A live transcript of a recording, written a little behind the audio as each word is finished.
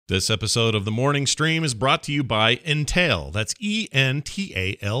This episode of The Morning Stream is brought to you by Entail. That's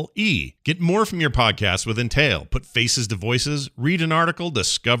E-N-T-A-L-E. Get more from your podcast with Entail. Put faces to voices, read an article,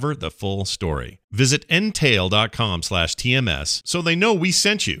 discover the full story. Visit entail.com/TMS so they know we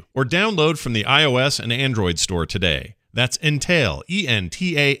sent you, or download from the iOS and Android store today. That's Entail,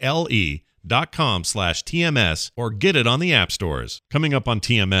 ENTALE.com/TMS, or get it on the app stores. Coming up on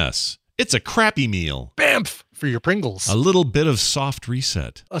TMS, it's a crappy meal. BAMF for your Pringles. A little bit of soft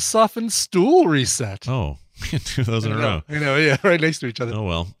reset. A softened stool reset. Oh, two of those in a row. I know, yeah, right next to each other. Oh,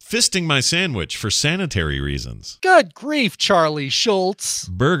 well. Fisting my sandwich for sanitary reasons. Good grief, Charlie Schultz.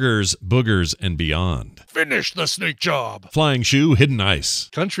 Burgers, boogers, and beyond. Finish the snake job. Flying shoe, hidden ice.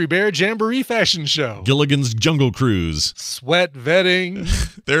 Country Bear Jamboree fashion show. Gilligan's Jungle Cruise. Sweat vetting.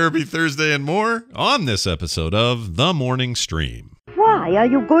 Therapy Thursday and more on this episode of The Morning Stream. Why are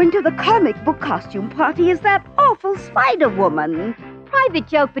you going to the comic book costume party as that awful Spider-Woman? Private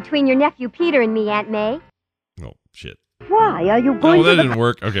joke between your nephew Peter and me, Aunt May. Oh, shit. Why are you going Oh, that to didn't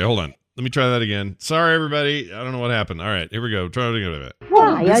work. Okay, hold on. Let me try that again. Sorry, everybody. I don't know what happened. All right, here we go. Try it again a bit.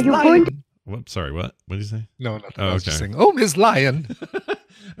 Why are you going to... What? Sorry, what? What did you say? No, nothing. Oh, I was just okay. saying, oh, Miss Lion. All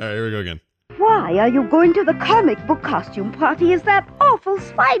right, here we go again. Why are you going to the comic book costume party as that awful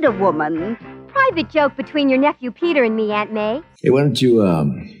Spider-Woman? Private joke between your nephew Peter and me, Aunt May. Hey, why don't you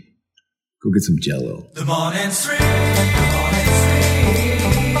go get some Jell-O? The morning stream, the morning stream,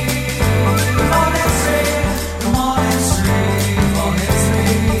 the morning stream, the morning stream, the morning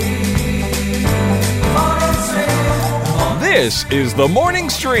stream, the morning stream. This is The Morning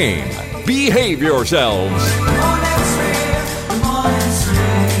Stream. Behave yourselves. The morning stream, the morning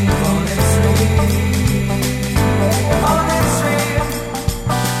stream, the morning stream, the morning stream.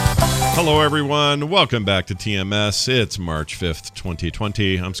 Hello, everyone. Welcome back to TMS. It's March 5th,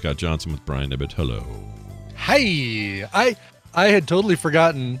 2020. I'm Scott Johnson with Brian Ibbett. Hello. Hey, I had totally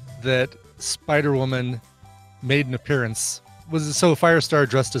forgotten that Spider-Woman made an appearance. Was it so Firestar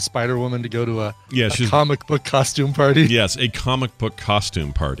dressed as Spider-Woman to go to a comic book costume party? Yes, a comic book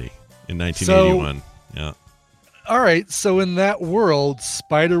costume party in 1981. Yeah. All right, so in that world,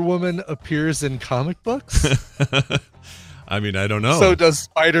 Spider-Woman appears in comic books? I mean, I don't know. So does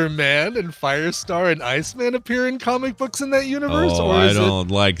Spider-Man and Firestar and Iceman appear in comic books in that universe? Oh, I don't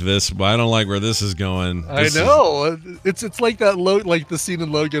like this. I don't like where this is going. I know. It's like that like the scene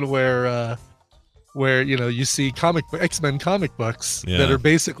in Logan where you know you see X-Men comic books that are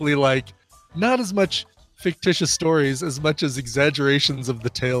basically like not as much fictitious stories as much as exaggerations of the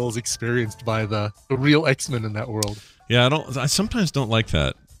tales experienced by the real X-Men in that world. Yeah, I sometimes don't like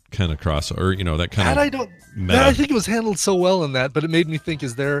that kind of crossover, you know, that kind of I think it was handled so well in that, but it made me think,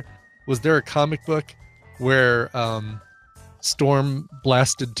 was there a comic book where Storm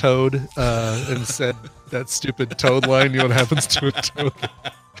blasted Toad and said that stupid Toad line, you know what happens to a Toad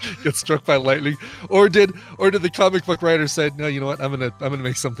gets struck by lightning? Or did the comic book writer say, no, you know what, I'm gonna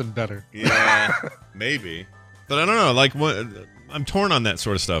make something better? Yeah, maybe. But I don't know, like I'm torn on that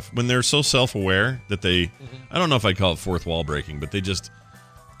sort of stuff. When they're so self-aware that they I don't know if I'd call it fourth wall breaking, but they just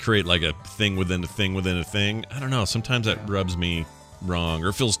create like a thing within a thing within a thing. I don't know. Sometimes that rubs me wrong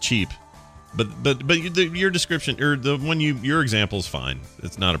or feels cheap. But your description or your example is fine.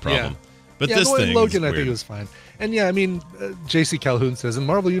 It's not a problem. Yeah. But this thing, Logan, is I think it was fine. And yeah, I mean, J.C. Calhoun says in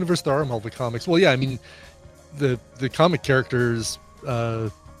Marvel Universe there are Marvel comics. Well, yeah, I mean, the comic characters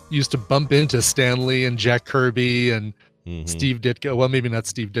used to bump into Stan Lee and Jack Kirby and Steve Ditko. Well, maybe not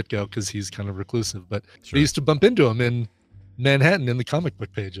Steve Ditko because he's kind of reclusive, but they used to bump into him in Manhattan in the comic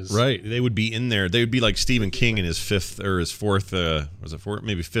book pages. Right. They would be in there. They would be like Stephen King in his fifth book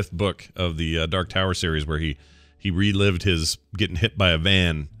of the Dark Tower series where he relived his getting hit by a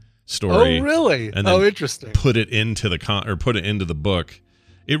van story. Oh, really? And then interesting. Put it into the book.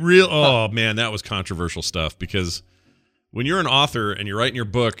 Man, that was controversial stuff because when you're an author and you're writing your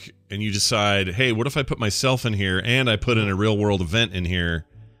book and you decide, hey, what if I put myself in here and I put in a real world event in here?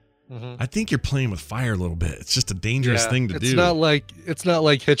 I think you're playing with fire a little bit. It's just a dangerous thing to do. It's not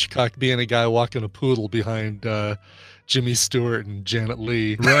like Hitchcock being a guy walking a poodle behind Jimmy Stewart and Janet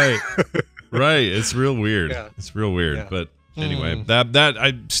Leigh. Right. Right. It's real weird. Yeah. It's real weird. Yeah. But anyway, that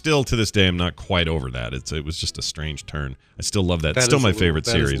I still to this day I'm not quite over that. It was just a strange turn. I still love that. It's still my favorite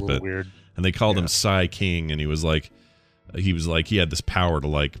series, but weird. And they called him Psy King, and he was like he had this power to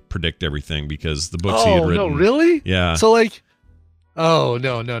like predict everything because the books he had written. Oh no, really? Yeah. So like. Oh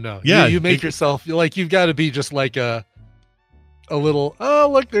no! Yeah, you make yourself like you've got to be just like a little. Oh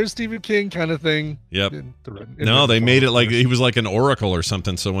look, there's Stephen King kind of thing. Yep. No, they made it like he was like an oracle or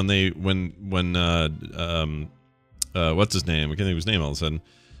something. So when what's his name? I can't think of his name all of a sudden.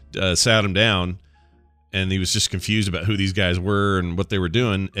 Sat him down and he was just confused about who these guys were and what they were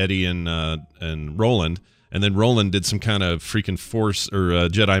doing, Eddie and Roland. And then Roland did some kind of freaking Force or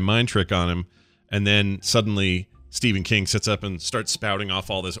Jedi mind trick on him, and then suddenly Stephen King sits up and starts spouting off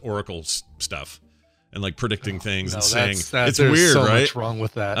all this Oracle stuff and like predicting things and saying it's there's weird, so right? Much wrong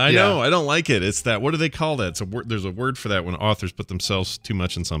with that. I know, I don't like it. It's that. What do they call that? It's a word. There's a word for that when authors put themselves too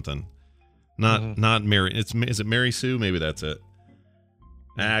much in something. Not Mary. Is it Mary Sue? Maybe that's it.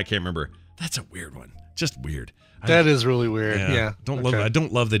 I can't remember. That's a weird one. Just weird. That is really weird. Yeah. I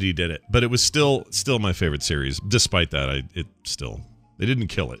don't love that he did it, but it was still my favorite series. Despite that, they didn't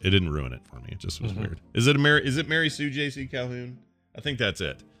kill it. It didn't ruin it for me. It just was weird. Is it Mary Sue J.C. Calhoun? I think that's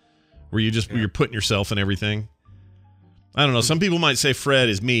it. Where you're putting yourself in everything. I don't know. Some people might say Fred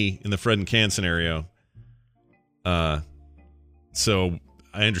is me in the Fred and Can scenario. So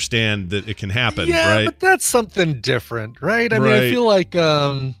I understand that it can happen, right? But that's something different, right? I mean, I feel like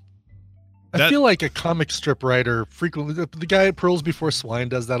I feel like a comic strip writer frequently, the guy at Pearls Before Swine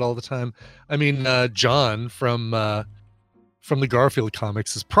does that all the time. I mean, John from the Garfield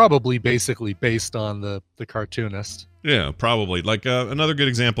comics is probably basically based on the cartoonist. Yeah, probably. Like another good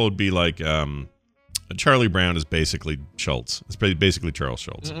example would be like Charlie Brown is basically Schultz. It's basically Charles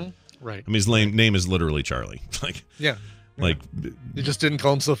Schultz. Right. I mean, his name is literally Charlie. Like, you just didn't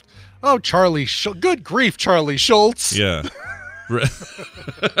call himself. Oh, Charlie! Good grief, Charlie Schultz. Yeah.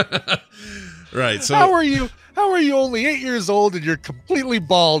 Right. So how are you only 8 years old and you're completely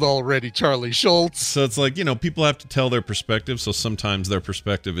bald already, Charlie Schultz? So it's like, people have to tell their perspective. So sometimes their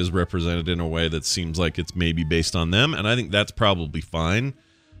perspective is represented in a way that seems like it's maybe based on them. And I think that's probably fine.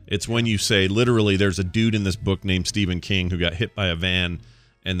 It's when you say literally there's a dude in this book named Stephen King who got hit by a van,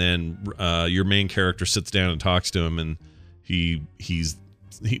 and then your main character sits down and talks to him, and he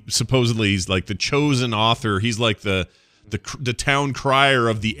supposedly he's like the chosen author. He's like the town crier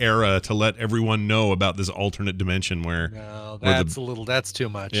of the era to let everyone know about this alternate dimension where. No, that's too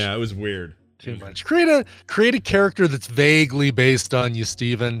much. Yeah, it was weird. Too much. Create a character that's vaguely based on you,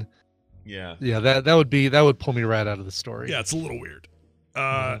 Steven. Yeah. Yeah, that would pull me right out of the story. Yeah, it's a little weird.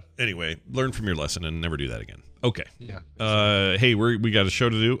 Anyway, learn from your lesson and never do that again. Okay. Yeah. Hey, we got a show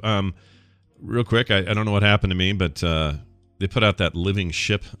to do. Real quick, I don't know what happened to me, but they put out that living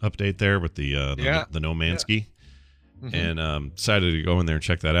ship update there with the No Man's Ski. And decided to go in there and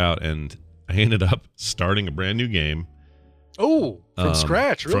check that out, and I ended up starting a brand new game. Oh, from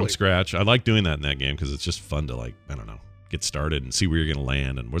scratch, really? From scratch. I like doing that in that game because it's just fun to get started and see where you're going to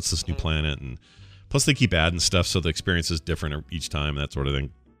land and what's this new planet, and plus they keep adding stuff so the experience is different each time, that sort of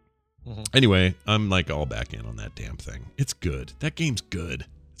thing. Anyway, I'm all back in on that damn thing. It's good. That game's good.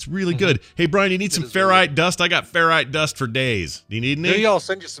 It's really good. Hey, Brian, you need some ferrite dust? I got ferrite dust for days. Do you need any? Maybe I'll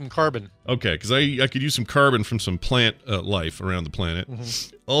send you some carbon. Okay, because I could use some carbon from some plant life around the planet.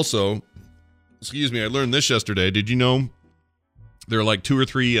 Also, excuse me, I learned this yesterday. Did you know there are like 2 or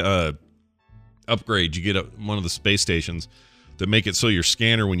 3 upgrades you get at one of the space stations that make it so your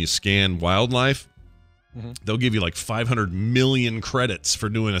scanner, when you scan wildlife, they'll give you like 500 million credits for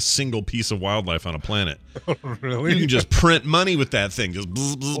doing a single piece of wildlife on a planet. Oh, really? You can just print money with that thing. Just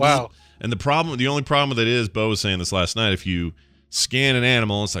bzz, bzz, wow. Bzz. And the only problem with it is, Bo was saying this last night, if you scan an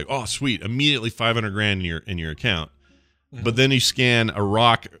animal, it's like, oh, sweet, immediately 500 grand in your account. But then you scan a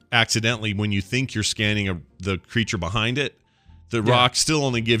rock accidentally when you think you're scanning the creature behind it, the rock still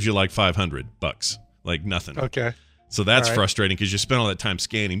only gives you like $500, like nothing. Okay. So that's frustrating because you spend all that time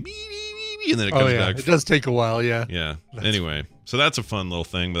scanning, and then it comes back. It does take a while, yeah. Yeah. Anyway, so that's a fun little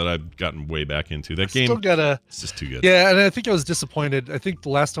thing that I've gotten way back into. That game, it's just too good. Yeah, and I think I was disappointed. I think the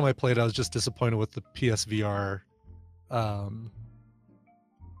last time I played, I was just disappointed with the PSVR,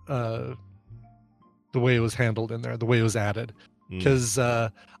 the way it was handled in there, the way it was added. Because I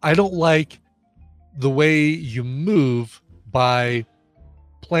don't like the way you move by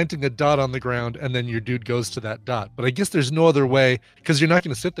planting a dot on the ground and then your dude goes to that dot. But I guess there's no other way, because you're not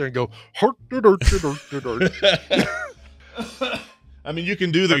going to sit there and go I mean, you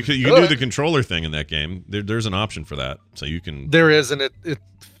can do the controller thing in that game. There's an option for that, so you can. There is, and it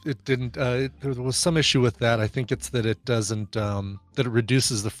didn't. There was some issue with that. I think it's that it doesn't that it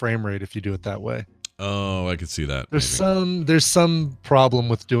reduces the frame rate if you do it that way. Oh, I could see that. There's some problem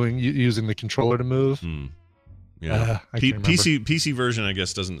with using the controller to move. Yeah, PC version, I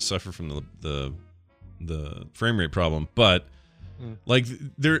guess, doesn't suffer from the frame rate problem, but like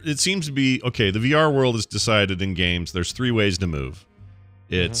it seems to be okay. The VR world has decided in games there's 3 ways to move.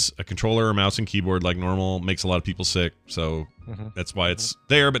 It's a controller, a mouse, and keyboard like normal. Makes a lot of people sick, so that's why it's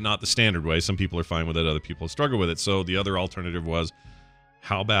there, but not the standard way. Some people are fine with it, other people struggle with it. So the other alternative was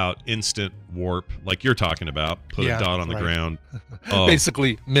How about instant warp, like you're talking about? Put Yeah, a dot on the right. ground. Oh,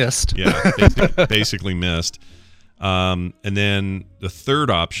 Basically missed. yeah, basically missed. And then the third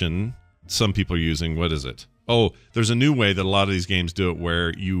option, some people are using, what is it? Oh, there's a new way that a lot of these games do it,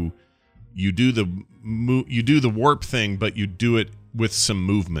 where you do the warp thing, but you do it with some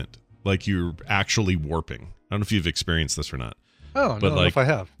movement, like you're actually warping. I don't know if you've experienced this or not. Oh, But no, like, if I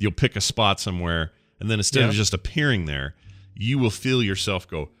have. you'll pick a spot somewhere, and then instead of just appearing there, you will feel yourself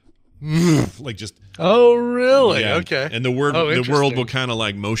go, like just. Oh, really? Yeah. Okay. And the world interesting. will kind of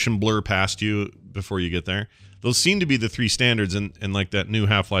like motion blur past you before you get there. Those seem to be the three standards, and like that new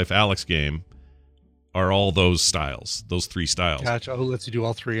Half-Life Alyx game are all those styles, those three styles. Gotcha. Oh, lets you do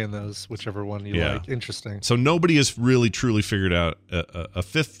all three in those, whichever one you like. Interesting. So nobody has really truly figured out a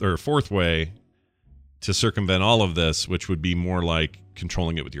fifth or fourth way to circumvent all of this, which would be more like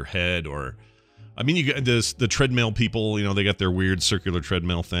controlling it with your head, or, I mean, you got the treadmill people, they got their weird circular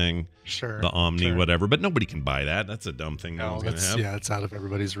treadmill thing, Sure. the Omni, sure. whatever, but nobody can buy that. That's a dumb thing no No, one's going to have. yeah, it's out of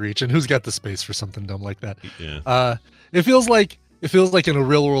everybody's reach. And who's got the space for something dumb like that? Yeah. It feels like in a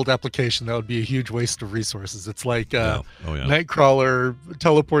real world application that would be a huge waste of resources. It's like Nightcrawler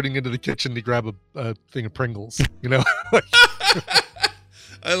teleporting into the kitchen to grab a thing of Pringles.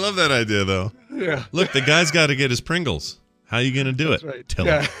 I love that idea, though. Yeah. Look, the guy's got to get his Pringles. How are you going to do That's it? right. Tell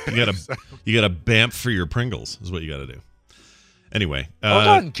Yeah. him. You got to BAMF for your Pringles is what you got to do. Anyway. Hold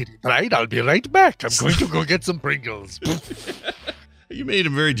on, Kitty Pride. I'll be right back. I'm going to go get some Pringles. You made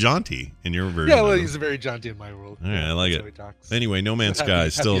him very jaunty in your version. Yeah, well, of him. he's very jaunty in my world. All right, I like That's it. how he talks. Anyway, No Man's Happy- Sky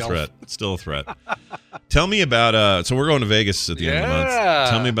is still a happy threat. Still a threat. Tell me about so we're going to Vegas at the end of the month. Yeah.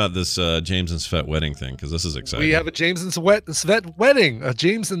 Tell me about this James and Svet wedding thing, because this is exciting. We have a James and Svet wedding. A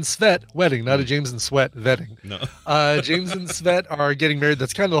James and Svet wedding, not a James and Sweat vetting. No. James and Svet are getting married.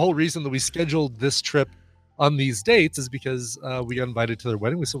 That's kind of the whole reason that we scheduled this trip on these dates, is because we got invited to their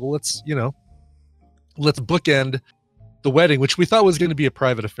wedding. We said, well, let's bookend the wedding, which we thought was going to be a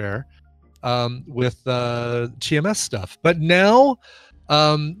private affair, with TMS stuff. But now,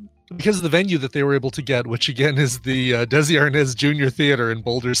 because of the venue that they were able to get, which again is the Desi Arnaz Jr. Theater in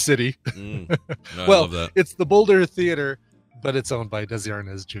Boulder City. No, I Well, love that. it's the Boulder Theater, but it's owned by Desi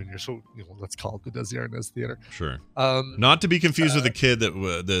Arnaz Jr. So let's call it the Desi Arnaz Theater. Sure. Not to be confused with the kid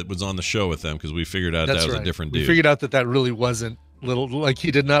that was on the show with them, because we figured out that That's was right. a different We dude. figured out that really wasn't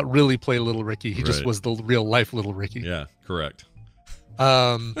he did not really play Little Ricky. He just Right. was the real life Little Ricky. Yeah, correct.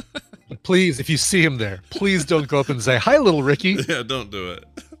 Please, if you see him there, please don't go up and say, "Hi, Little Ricky." Yeah, don't do it.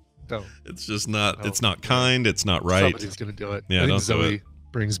 Don't. It's just not. No. It's not kind. It's not right. Somebody's gonna do it. Yeah, I think don't do Zoe it.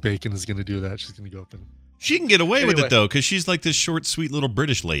 Brings Bacon is gonna do that. She's gonna go up and. She can get away with Anyway. it though, because she's like this short, sweet little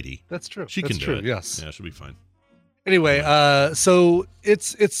British lady. That's true. She That's can do true. it. Yes. Yeah, she'll be fine. Anyway, so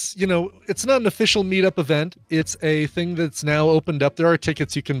it's it's not an official meetup event. It's a thing that's now opened up. There are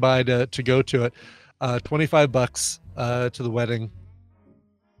tickets you can buy to go to it. $25 to the wedding.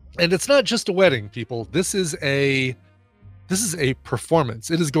 And it's not just a wedding, people. This is a performance.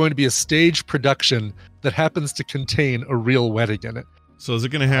 It is going to be a stage production that happens to contain a real wedding in it. So is it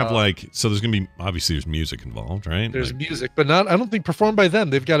going to have so there's going to be, obviously there's music involved, right? There's music, but I don't think performed by them.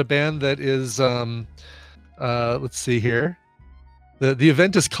 They've got a band that is let's see here. The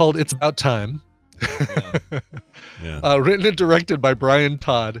event is called It's About Time. Yeah. Written and directed by Brian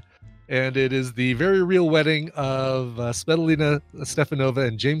Todd. And it is the very real wedding of Svetlana Stefanova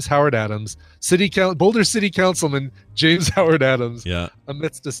and James Howard Adams, Boulder City Councilman James Howard Adams, Yeah.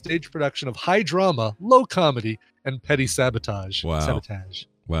 amidst a stage production of high drama, low comedy, and petty sabotage. Wow. Sabotage.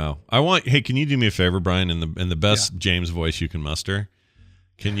 Wow. Hey, can you do me a favor, Brian, in the best James voice you can muster?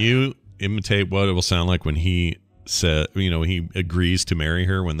 Can you imitate what it will sound like when he said, he agrees to marry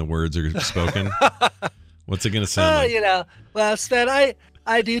her when the words are spoken? What's it going to sound like? Well, Sven,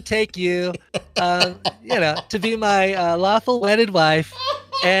 I do take you, to be my lawful wedded wife,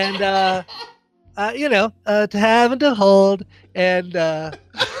 and to have and to hold, and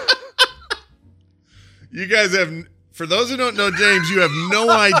You guys have, for those who don't know James, you have no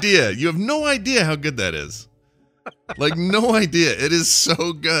idea. You have no idea how good that is. Like, no idea. It is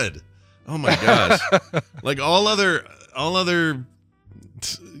so good. Oh my gosh. Like all other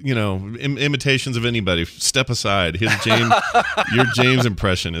imitations of anybody, step aside. Your James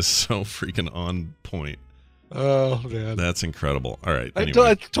impression is so freaking on point. oh man, That's incredible. All right. I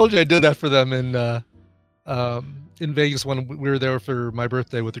Anyway. told you I did that for them in Vegas when we were there for my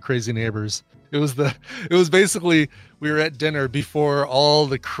birthday with the crazy neighbors. It was basically we were at dinner before all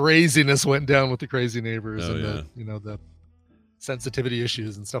the craziness went down with the crazy neighbors Oh, and the sensitivity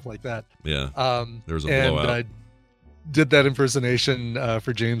issues and stuff like that. Yeah. There was a and blowout. I did that impersonation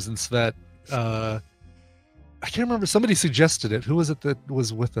for James and Svet. I can't remember. Somebody suggested it. Who was it that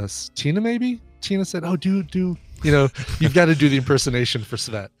was with us? Tina, maybe? Tina said, "Oh, do you've got to do the impersonation for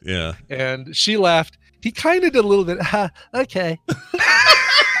Svet." Yeah. And she laughed. He kind of did a little bit. Okay.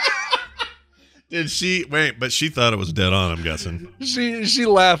 Did she wait? But she thought it was dead on. I'm guessing. She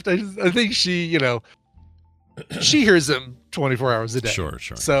laughed. I think she she hears him 24 hours a day. Sure.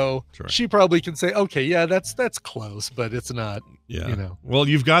 So she probably can say, okay, yeah, that's close, but it's not. Yeah. Well,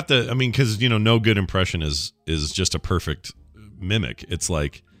 you've got because no good impression is just a perfect mimic. It's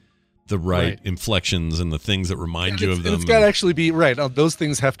like the right inflections and the things that remind you of them. It's got to actually be right. Those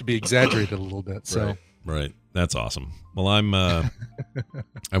things have to be exaggerated a little bit. So right. That's awesome. Well, I'm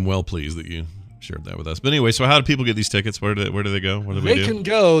well pleased that you shared that with us. But anyway, so how do people get these tickets? Where do they go? What do we do? They can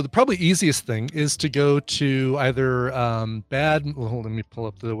go. The probably easiest thing is to go to either let me pull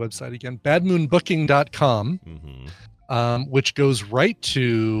up the website again. badmoonbooking.com, which goes right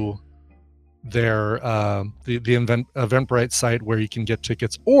to their the Eventbrite site where you can get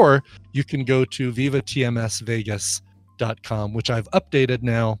tickets, or you can go to vivatmsvegas.com, which I've updated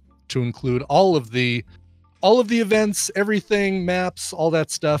now to include all of the events, everything, maps, all that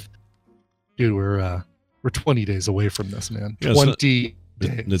stuff. Dude, we're 20 days away from this, man. Yeah, 20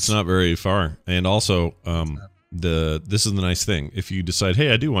 days. It's not very far. And also, this is the nice thing. If you decide,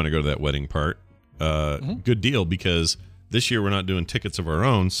 hey, I do want to go to that wedding part, good deal, because this year we're not doing tickets of our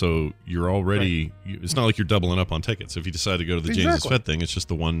own, so you're already. It's not like you're doubling up on tickets. If you decide to go to the James Fed thing, it's just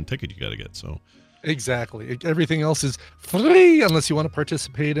the one ticket you got to get. So exactly, everything else is free unless you want to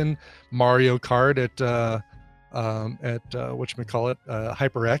participate in Mario Kart at whatchamacallit,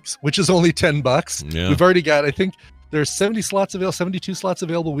 HyperX, which is only $10. Yeah. We've already got, I think there's 72 slots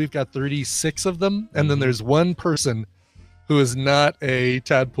available. We've got 36 of them. And then there's one person who is not a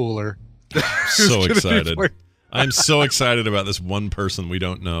tadpooler. So excited. I'm so excited about this one person we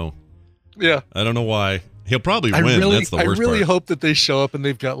don't know. Yeah. I don't know why. He'll probably win. That's the worst part. I really hope that they show up and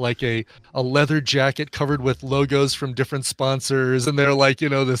they've got like a leather jacket covered with logos from different sponsors. And they're like,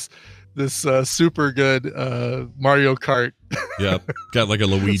 this super good Mario Kart. Yeah, got like a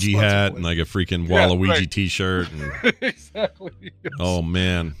Luigi hat and like a freaking Waluigi t-shirt. And... Exactly. Yes. Oh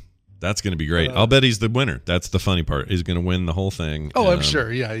man, that's gonna be great. I'll bet he's the winner. That's the funny part. He's gonna win the whole thing. Oh, I'm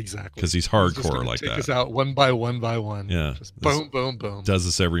sure. Yeah, exactly. Because he's hardcore like take that. Us out one by one. Yeah, just boom, boom, boom. Does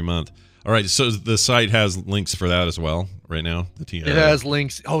this every month. All right, so the site has links for that as well right now. It has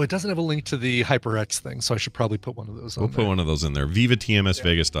links. Oh, it doesn't have a link to the HyperX thing, so I should probably put one of those on We'll put one of those in there.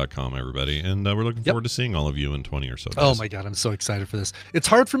 VivaTMSVegas.com, everybody. And we're looking forward to seeing all of you in 20 or so days. Oh, my God. I'm so excited for this. It's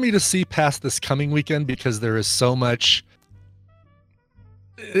hard for me to see past this coming weekend because there is so much.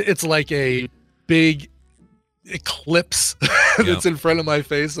 It's like a big eclipse that's in front of my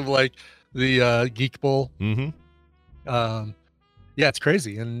face of like the Geek Bowl. Mm-hmm. Yeah, it's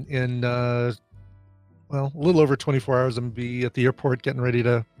crazy. And in a little over 24 hours, I'm going to be at the airport getting ready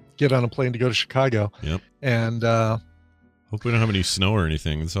to get on a plane to go to Chicago. Yep. And hope we don't have any snow or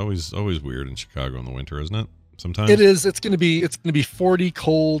anything. It's always weird in Chicago in the winter, isn't it? Sometimes it is. It's going to be 40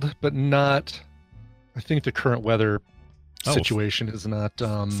 cold, but not. I think the current weather situation is not.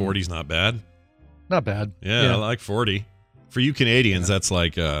 40's not bad. Not bad. Yeah, I like 40. For you Canadians, that's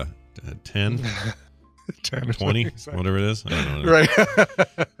like 10. 10 20, whatever it is. I don't know. Right.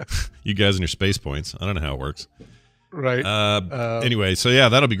 You guys and your space points. I don't know how it works. Right. Anyway, so yeah,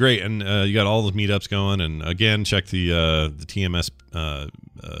 that'll be great. And you got all the meetups going. And again, check the TMS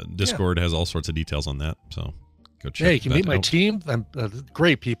Discord. Has all sorts of details on that. So go check. Yeah, you can meet my team. I'm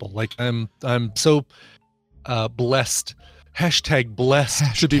great people. Like I'm so blessed.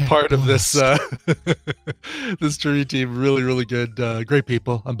 #blessed to be part of this this trivia team. Really, really good, great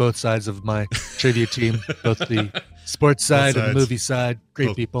people on both sides of my trivia team, both the sports side and the movie side.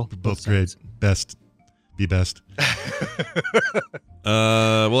 Great people, both great, best, be best.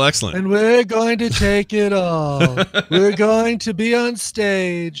 Well, excellent. And we're going to take it all. We're going to be on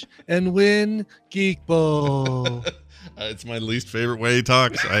stage and win Geek Bowl. It's my least favorite way he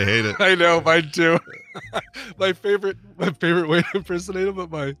talks. I hate it. I know, mine too. my favorite way to impersonate him, but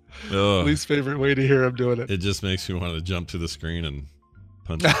my least favorite way to hear him doing it. It just makes me want to jump to the screen and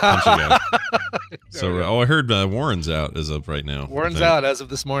punch a guy. So, I heard Warren's out as of right now. Warren's out as of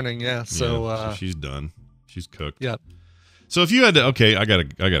this morning. Yeah. So she's done. She's cooked. Yeah. So if you had to, I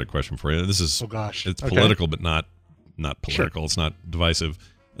got a question for you. This is, it's political, but not political. Sure. It's not divisive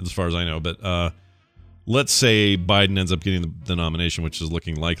as far as I know. But let's say Biden ends up getting the nomination, which is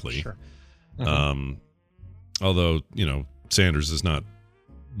looking likely. Sure. Although, Sanders is not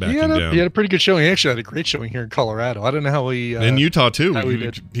backing down. He had a pretty good showing. He actually had a great showing here in Colorado. I don't know how he... in Utah, too.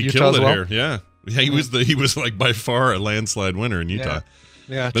 He killed it well? here. Yeah. He was like by far a landslide winner in Utah.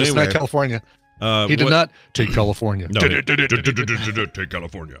 Yeah, just anyway, not California. He did not take California. No, take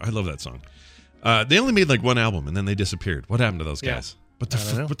California. I love that song. They only made like one album and then they disappeared. What happened to those guys? What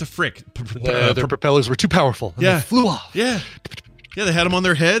the frick? Their propellers were too powerful. And they flew off. Yeah, they had them on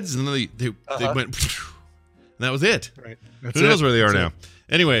their heads and then they went, and that was it. Right. Who knows where they are now?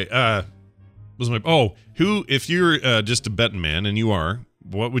 Anyway, if you're just a betting man, and you are,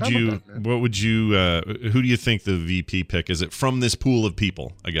 who do you think the VP pick is? It from this pool of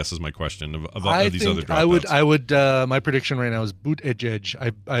people? I guess is my question of these other dropouts. I would my prediction right now is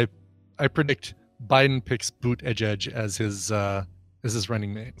Buttigieg. I predict Biden picks Buttigieg as his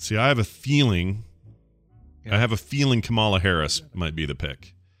running mate. See, I have a feeling Kamala Harris might be the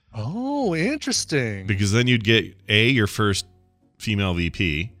pick. Oh, interesting. Because then you'd get your first female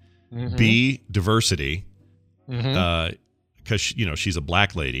VP, B, diversity, because she's a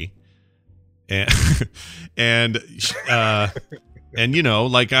black lady, and and I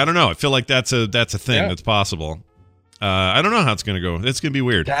don't know. I feel like that's a thing that's possible. I don't know how it's gonna go. It's gonna be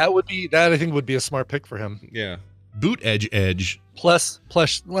weird. That I think would be a smart pick for him. Yeah. Boot edge. Plus,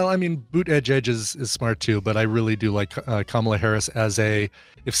 well, I mean, Boot edge is smart too, but I really do like Kamala Harris as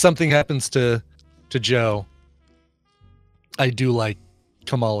if something happens to Joe, I do like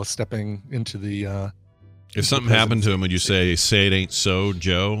Kamala stepping into the. If something happened to him, would you say it ain't so,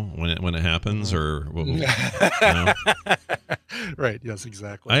 Joe, when it happens, or no? Right? Yes,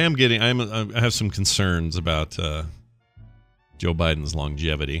 exactly. I have some concerns about Joe Biden's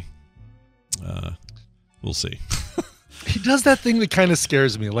longevity. We'll see. He does that thing that kind of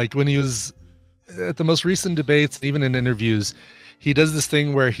scares me. Like when he was at the most recent debates, even in interviews, he does this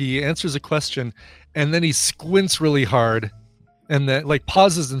thing where he answers a question and then he squints really hard, and then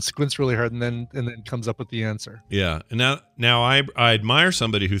pauses and squints really hard, and then comes up with the answer. Yeah. And now I admire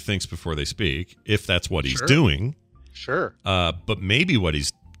somebody who thinks before they speak, if that's what he's doing. Sure. But maybe what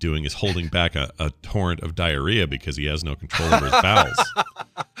he's doing is holding back a torrent of diarrhea because he has no control over his bowels.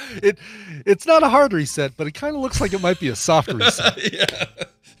 It's not a hard reset, but it kind of looks like it might be a soft reset. Yeah.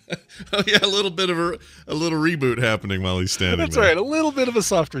 Oh yeah, a little bit of a little reboot happening while he's standing That's there. right, a little bit of a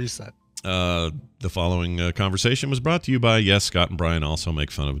soft reset. The following conversation was brought to you by Scott and Brian also make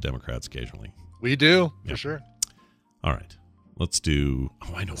fun of Democrats occasionally. We do, for sure. All right. Let's do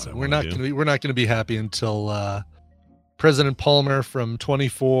I know what I we're not going to be happy until President Palmer from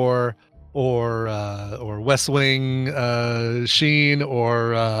 24 or West Wing Sheen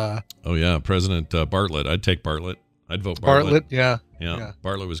or President Bartlett. I'd take Bartlett. I'd vote Bartlett. Yeah.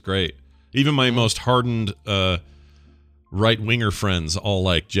 Bartlett was great. Even my most hardened right-winger friends all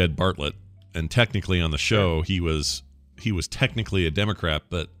like Jed Bartlett, and technically on the show he was technically a Democrat,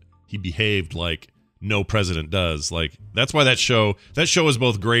 but he behaved like no president does. Like that's why that show is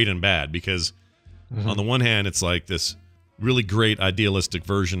both great and bad, because on the one hand it's like this really great idealistic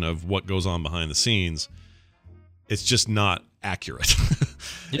version of what goes on behind the scenes. It's just not accurate.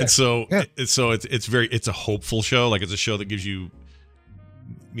 And so it's a hopeful show. Like it's a show that gives you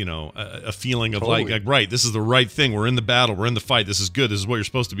a feeling of like right, this is the right thing. We're in the battle. We're in the fight. This is good. This is what you're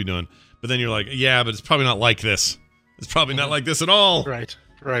supposed to be doing. But then you're like, yeah, but it's probably not like this. It's probably not like this at all. Right.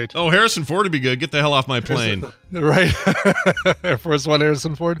 Oh, Harrison Ford would be good. Get the hell off my plane. Right. Air Force One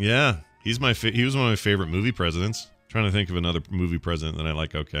Harrison Ford. Yeah. He was one of my favorite movie presidents. Trying to think of another movie president that I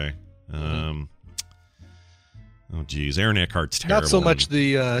like. Okay. Oh geez, Aaron Eckhart's terrible. Not so much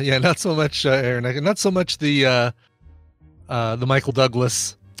not so much Aaron Eckhart. Not so much the Michael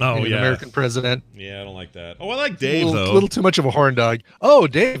Douglas. American president. Yeah, I don't like that. Oh, I like Dave though. A little too much of a horn dog. Oh,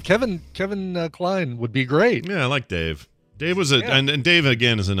 Dave, Kevin Kline would be great. Yeah, I like Dave. Dave was and Dave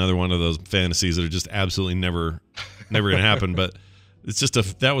again is another one of those fantasies that are just absolutely never gonna happen. But it's just I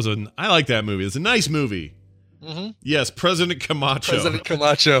like that movie. It's a nice movie. Mm-hmm. Yes, President Camacho.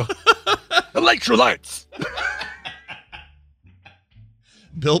 Electrolytes.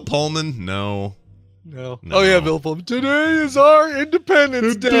 Bill Pullman? No. Oh yeah, Bill Pullman. Today is our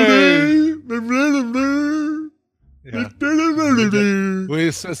Independence Day.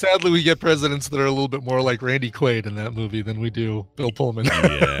 Sadly, we get presidents that are a little bit more like Randy Quaid in that movie than we do Bill Pullman.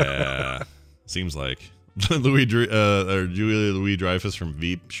 Yeah, seems like Julia Louis-Dreyfus from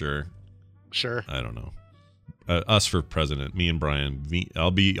Veep. Sure. I don't know. Us for president, me and Brian.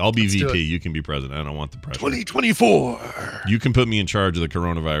 I'll be VP. You can be president. I don't want the pressure. 2024. You can put me in charge of the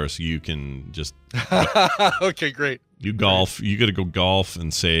coronavirus. You can just. Okay, great. You golf. Great. You got to go golf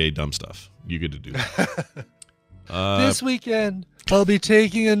and say dumb stuff. You get to do that. This weekend, I'll be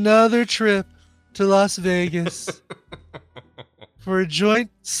taking another trip to Las Vegas for a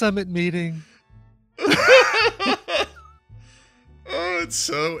joint summit meeting. Oh, it's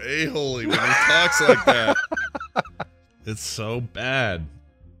so a-holy when he talks like that. It's so bad.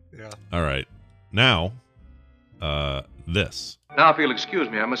 Yeah. All right. Now, this. Now, if you'll excuse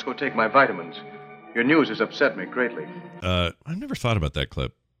me, I must go take my vitamins. Your news has upset me greatly. I've never thought about that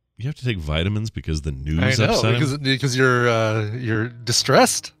clip. You have to take vitamins because the news I know, upset him? because you're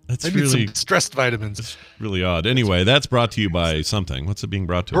distressed. That's I need really some stressed vitamins. It's really odd. Anyway, that's brought to you by something. What's it being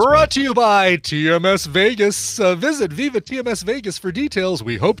brought to us by? Brought to you by TMS Vegas. Visit Viva TMS Vegas for details.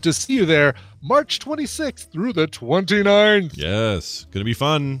 We hope to see you there March 26th through the 29th. Yes, gonna be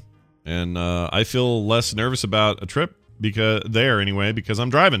fun, and I feel less nervous about a trip because I'm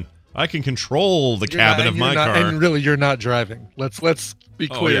driving. I can control the cabin of my car. And really, you're not driving. Let's be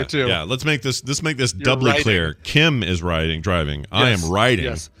clear too. Yeah, let's make this doubly clear. Kim is driving. Yes, I am riding.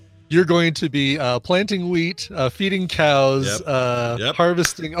 Yes. You're going to be planting wheat, feeding cows,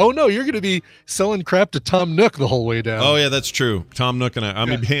 harvesting. Oh no, you're going to be selling crap to Tom Nook the whole way down. Oh yeah, that's true. Tom Nook and I'm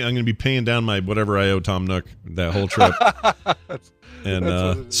going to be paying down my whatever I owe Tom Nook that whole trip.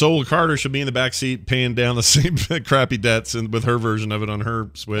 And Sol Carter should be in the back seat paying down the same crappy debts and with her version of it on her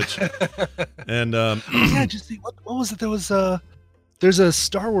Switch. And just see, what was it? There's a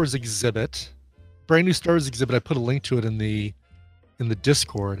Star Wars exhibit, brand new Star Wars exhibit. I put a link to it in the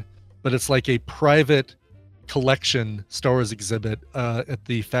Discord, but it's like a private collection Star Wars exhibit at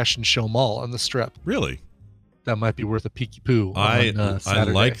the Fashion Show Mall on the Strip. Really? That might be worth a peeky poo. I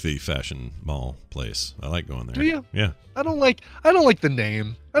like the Fashion Mall place. I like going there. Do you? Yeah. I don't like the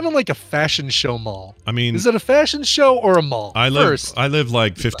name. I don't like a fashion show mall. I mean, is it a fashion show or a mall? I live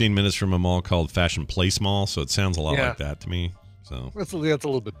like 15 minutes from a mall called Fashion Place Mall, so it sounds a lot like that to me. So that's a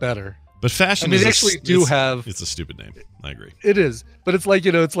little bit better. But fashion it's a stupid name. I agree. It is, but it's like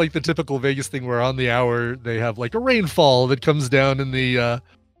it's like the typical Vegas thing where on the hour they have like a rainfall that comes down in the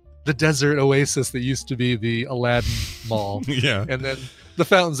desert oasis that used to be the Aladdin Mall. Yeah, and then the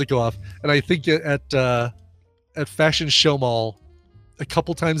fountains that go off. And I think at Fashion Show Mall, a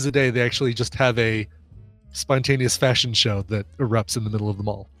couple times a day they actually just have a spontaneous fashion show that erupts in the middle of the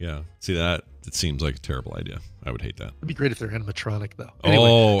mall. Yeah, see that? It seems like a terrible idea. I would hate that. It'd be great if they're animatronic, though.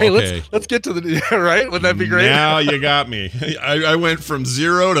 Anyway, okay. Let's get to the right. Wouldn't that be great? Now you got me. I went from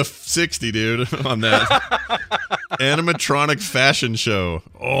 0 to 60, dude, on that animatronic fashion show.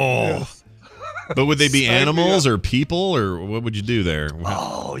 Oh, yes. But would they be animals or people, or what would you do there?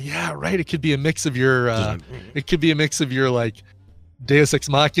 Oh yeah, right. It could be a mix of your. It could be a mix of your like Deus Ex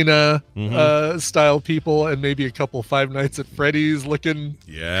Machina style people, and maybe a couple Five Nights at Freddy's looking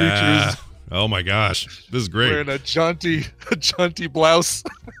creatures. Oh my gosh, this is great. Wearing a jaunty blouse.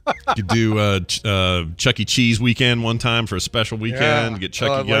 You do Chuck E. Cheese weekend one time for a special weekend. Get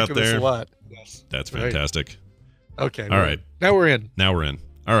Chucky out there. A lot. Yes. That's fantastic. Right. Okay. All right. Now we're in.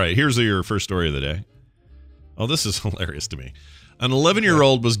 All right. Here's your first story of the day. Oh, this is hilarious to me. An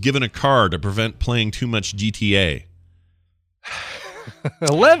 11-year-old was given a car to prevent playing too much GTA.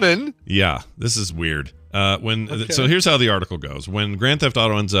 11? Yeah, this is weird. So here's how the article goes. When Grand Theft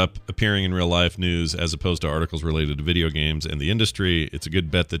Auto ends up appearing in real life news as opposed to articles related to video games and the industry, it's a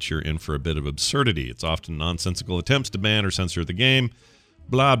good bet that you're in for a bit of absurdity. It's often nonsensical attempts to ban or censor the game,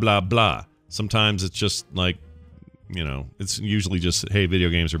 blah, blah, blah. Sometimes it's just like, it's usually just, hey, video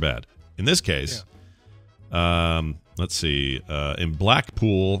games are bad. In this case, let's see, in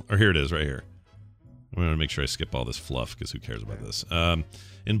Blackpool, or here it is right here. I'm going to make sure I skip all this fluff because who cares about this?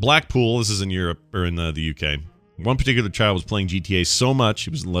 In Blackpool, this is in Europe or in the UK, one particular child was playing GTA so much, he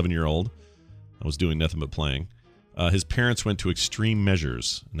was an 11-year-old, and was doing nothing but playing. His parents went to extreme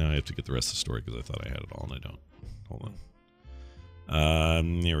measures. Now I have to get the rest of the story because I thought I had it all and I don't. Hold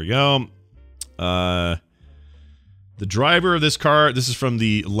on. Here we go. The driver of this car, this is from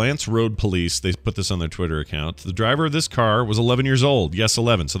the Lance Road Police. They put this on their Twitter account. The driver of this car was 11 years old. Yes,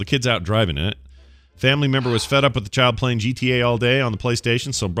 11. So the kid's out driving it. Family member was fed up with the child playing GTA all day on the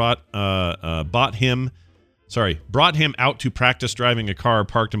PlayStation, so brought him out to practice driving a car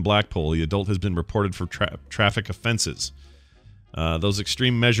parked in Blackpool. The adult has been reported for traffic offenses. Those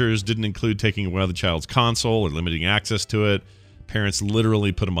extreme measures didn't include taking away the child's console or limiting access to it. Parents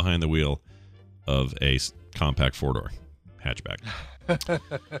literally put him behind the wheel of a compact four-door hatchback.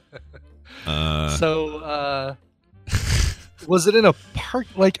 Was it in a park?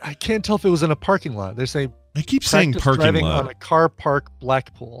 Like, I can't tell if it was in a parking lot. They're saying I keep saying parking driving lot on a car park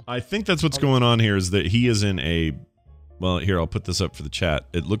Blackpool. I think that's what's going on here. Is that he is in a? Well, here I'll put this up for the chat.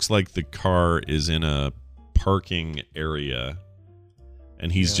 It looks like the car is in a parking area,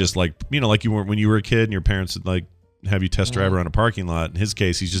 and he's just like like you were when you were a kid, and your parents would like have you test drive around a parking lot. In his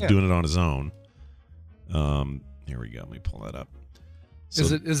case, he's just doing it on his own. Here we go. Let me pull that up. So,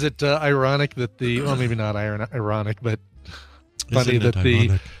 is it ironic that maybe not ironic, but funny Isn't it that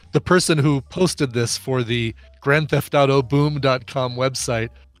ironic? the person who posted this for the GrandTheftAutoBoom.com website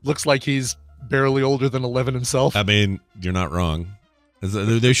looks like he's barely older than 11 himself. I mean, you're not wrong.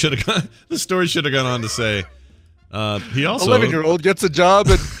 They should have gone. The story should have gone on to say he also 11-year-old gets a job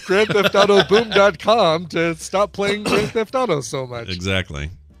at GrandTheftAutoBoom.com to stop playing Grand Theft Auto so much.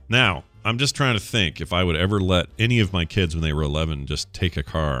 Exactly. Now, I'm just trying to think if I would ever let any of my kids when they were 11 just take a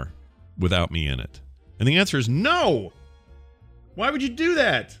car without me in it. And the answer is no. Why would you do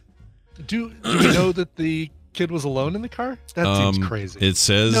that? Do we know that the kid was alone in the car? That seems crazy. It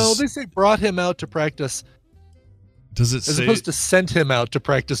says no. They say brought him out to practice. Does it as say opposed to sent him out to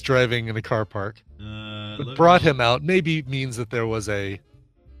practice driving in a car park? But brought him out maybe means that there was a.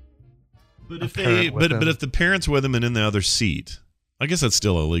 But if if the parents with him and in the other seat, I guess that's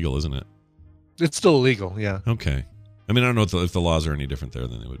still illegal, isn't it? It's still illegal. Yeah. Okay. I mean, I don't know if the laws are any different there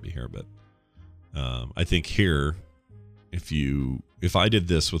than they would be here, but I think here, if I did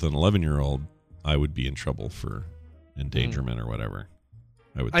this with an 11-year-old, I would be in trouble for endangerment or whatever.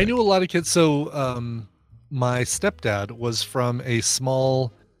 I knew a lot of kids. So my stepdad was from a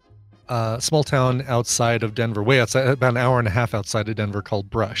small town outside of Denver, way outside, about an hour and a half outside of Denver, called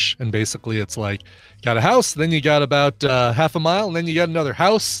Brush. And basically it's like, got a house, then you got about half a mile, and then you got another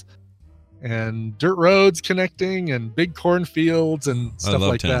house, and dirt roads connecting, and big cornfields and stuff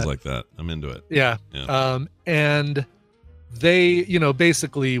like that. I love towns like that. I'm into it. Yeah. And they,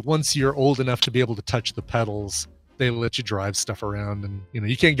 basically once you're old enough to be able to touch the pedals, they let you drive stuff around, and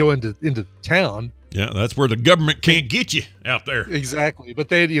you can't go into town. Yeah, that's where the government can't get you out there. Exactly. But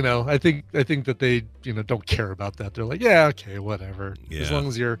they, I think that they, don't care about that. They're like, yeah, okay, whatever. Yeah. As long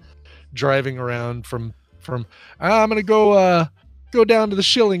as you're driving around from I'm going to go down to the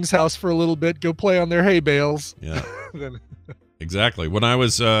Schilling's house for a little bit, go play on their hay bales. Yeah. Exactly. When I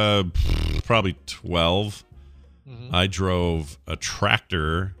was probably 12, I drove a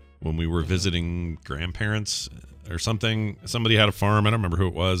tractor when we were visiting grandparents or something. Somebody had a farm. I don't remember who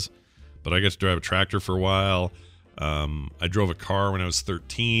it was, but I got to drive a tractor for a while. I drove a car when I was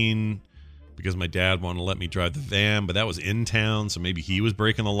 13 because my dad wanted to let me drive the van, but that was in town, so maybe he was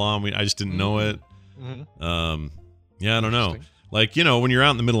breaking the law. I just didn't know it. Yeah, I don't know. Like, when you're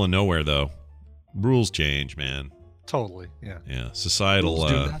out in the middle of nowhere, though, rules change, man. Totally, yeah. Yeah, societal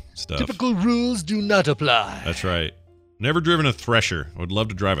stuff. Typical rules do not apply. That's right. Never driven a Thresher. I would love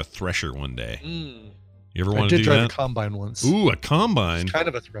to drive a Thresher one day. You ever want to do that? I did drive a Combine once. Ooh, a Combine. It's kind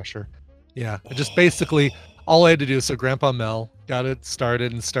of a Thresher. Yeah. I just basically, all I had to do, so Grandpa Mel got it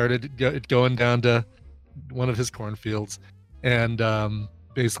started and started going down to one of his cornfields, and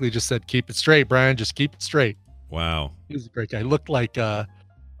basically just said, keep it straight, Brian. Just keep it straight. Wow. He was a great guy. He looked like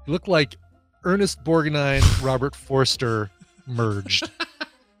Ernest Borgnine, Robert Forster merged.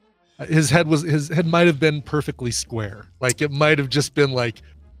 His head might have been perfectly square. Like, it might have just been like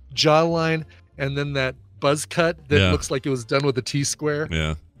jawline and then that buzz cut that looks like it was done with a T-square.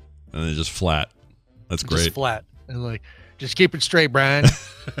 Yeah. And then just flat. That's great. Just flat. And like, just keep it straight, Brian.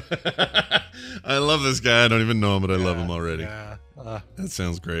 I love this guy. I don't even know him, but I love him already. Yeah. That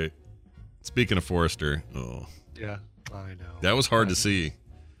sounds great. Speaking of Forster. Oh. Yeah, I know. That was hard to see.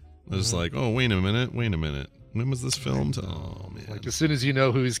 I was like, oh, wait a minute. When was this filmed? Oh, man. Like, as soon as you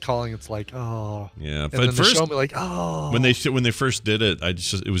know who he's calling, it's like, oh. Yeah. And then first, show me like, oh. When they first did it,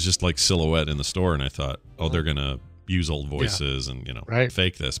 it was just like silhouette in the store, and I thought, oh, they're gonna use old voices and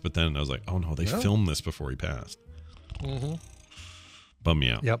fake this. But then I was like, oh no, they filmed this before he passed. Bum me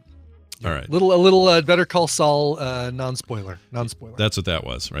out. Yep. All right. A little Better Call Saul non-spoiler. That's what that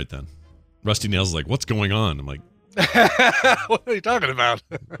was right then. Rusty Nails is like, what's going on? I'm like, what are you talking about?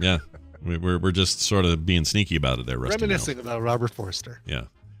 Yeah. We're just sort of being sneaky about it there, Rusty Reminiscing Nails. about Robert Forster. Yeah.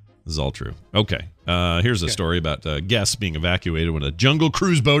 This is all true. Okay. Here's a story about guests being evacuated when a jungle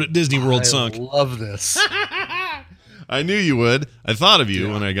cruise boat at Disney World sunk. I love this. I knew you would. I thought of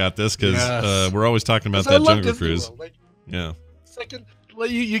you when I got this because we're always talking about that jungle cruise. Yeah. Second,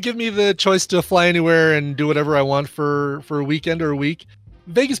 you give me the choice to fly anywhere and do whatever I want for a weekend or a week.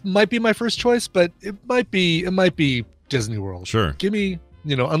 Vegas might be my first choice, but it might be Disney World. Sure. Give me,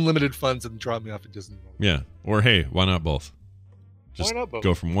 unlimited funds and drop me off at Disney World. Yeah. Or hey, why not both? Just why not both?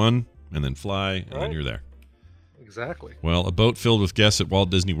 Go from one and then fly and then you're there. Exactly. Well, a boat filled with guests at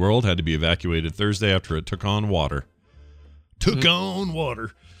Walt Disney World had to be evacuated Thursday after it took on water. No one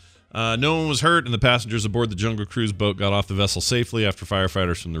was hurt, and the passengers aboard the Jungle Cruise boat got off the vessel safely after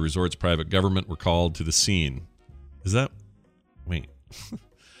firefighters from the resort's private government were called to the scene. Is that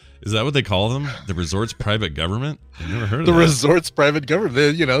what they call them? The resort's private government? I've never heard of that. The resort's private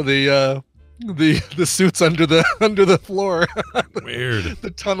government. The suits under the floor. Weird.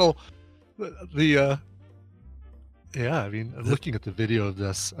 The tunnel. Yeah, I mean, looking at the video of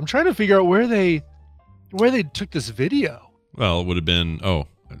this, I'm trying to figure out where they took this video. Well, it would have been,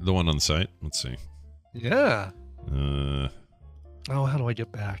 The one on the site. Let's see. Yeah. Uh, Oh, how do I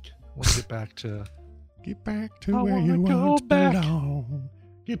get back? I want to get back to. Get back to I where wanna you go once back. belong.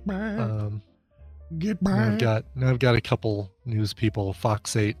 Get back. Get Now back. I've got a couple news people,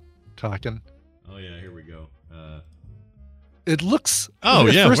 Fox 8, talking. Oh yeah, here we go. It looks. Oh,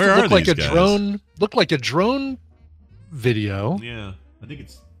 at yeah, first where it are looked like these a guys? drone. Looked like a drone video. Yeah, I think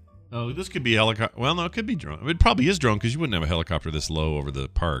it's. Oh, this could be helicopter. Well, no, it could be drone. It probably is drone because you wouldn't have a helicopter this low over the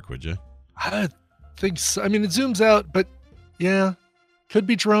park, would you? I think so. I mean, it zooms out, but yeah, could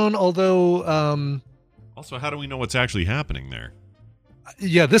be drone. Although, Also, how do we know what's actually happening there?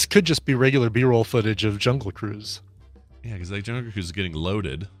 yeah, this could just be regular B-roll footage of Jungle Cruise. Yeah, because that Jungle Cruise is getting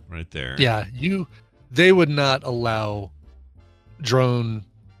loaded right there. Yeah, they would not allow drone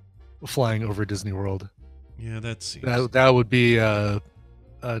flying over Disney World. Yeah, that seems. That would be a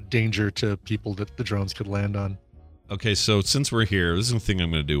danger to people that the drones could land on. Okay, so since we're here, this is a thing I'm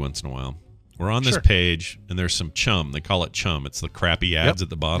going to do once in a while. We're on this Sure. page, and there's some chum. They call it chum. It's the crappy ads at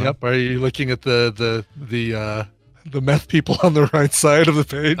the bottom. Yep. Are you looking at the meth people on the right side of the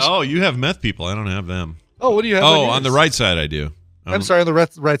page? Oh, you have meth people. I don't have them. Oh, what do you have? Oh, on the right side, I do. I'm sorry, on the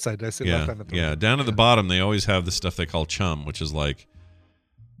right side. Did I say Yeah, left? I meant the yeah. right. Down at the bottom, they always have the stuff they call chum, which is like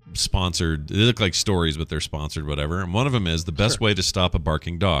sponsored. They look like stories, but they're sponsored, whatever. And one of them is the best way to stop a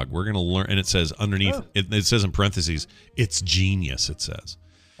barking dog. We're going to learn, and it says underneath, it says in parentheses, it's genius, it says.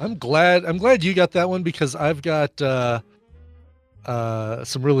 I'm glad you got that one because I've got some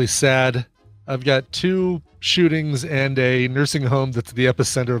really sad. I've got 2 shootings and a nursing home that's the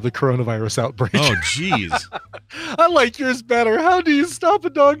epicenter of the coronavirus outbreak. Oh, jeez. I like yours better. How do you stop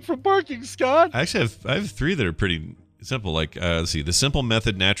a dog from barking, Scott? I have 3 that are pretty simple. Like, let's see. The simple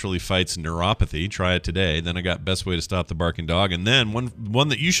method naturally fights neuropathy. Try it today. Then I got best way to stop the barking dog. And then one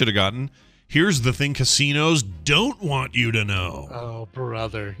that you should have gotten. Here's the thing casinos don't want you to know. Oh,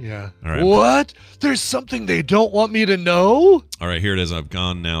 brother. Yeah. All right. What? There's something they don't want me to know? All right, here it is. I've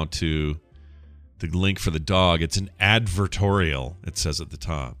gone now to the link for the dog. It's an advertorial, it says at the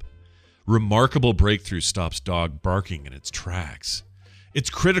top. Remarkable breakthrough stops dog barking in its tracks. It's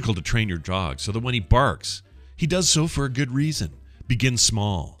critical to train your dog so that when he barks, he does so for a good reason. Begin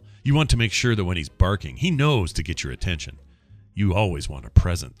small. You want to make sure that when he's barking, he knows to get your attention. You always want to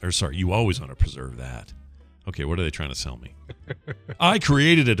preserve that. Okay, what are they trying to sell me? I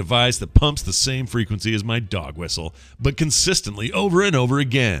created a device that pumps the same frequency as my dog whistle, but consistently over and over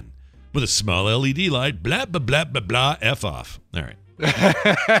again. With a small LED light, blah, blah, blah, blah, blah, F off. All right.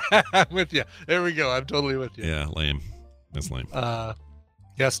 I'm with you. There we go. I'm totally with you. Yeah, lame. That's lame. Yeah,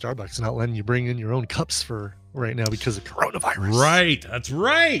 Starbucks not letting you bring in your own cups for right now because of coronavirus. Right. That's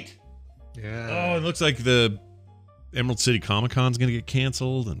right. Yeah. Oh, it looks like the Emerald City Comic Con's going to get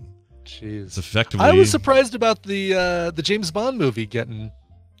canceled, and Jeez. it's effectively. I was surprised about the James Bond movie getting.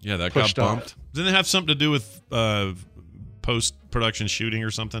 Yeah, that pushed got bumped. off. Didn't it have something to do with post-production shooting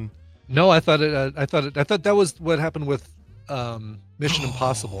or something? No, I thought that was what happened with Mission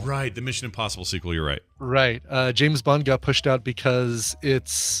Impossible. Right, the Mission Impossible sequel. You're right. Right. James Bond got pushed out because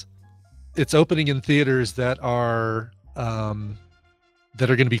it's opening in theaters that are going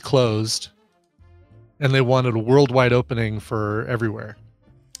to be closed, and they wanted a worldwide opening for everywhere.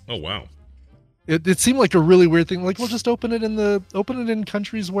 Oh wow. It seemed like a really weird thing. Like, we'll just open it in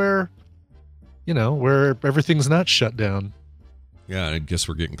countries where, where everything's not shut down. Yeah, I guess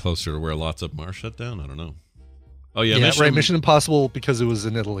we're getting closer to where lots of them are shut down. I don't know. Oh yeah, Mission Impossible because it was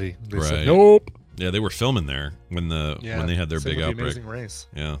in Italy. They Right. said nope. Yeah, they were filming there when they had their same big with The outbreak. Amazing Race.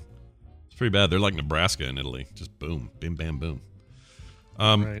 Yeah, it's pretty bad. They're like Nebraska in Italy, just boom, bim, bam, boom.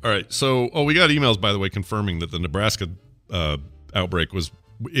 Right. All right, so we got emails by the way confirming that the Nebraska outbreak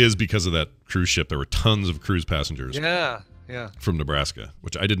is because of that cruise ship. There were tons of cruise passengers. Yeah. From Nebraska,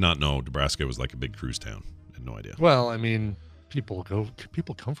 which I did not know. Nebraska was like a big cruise town. I had no idea. Well, I mean, people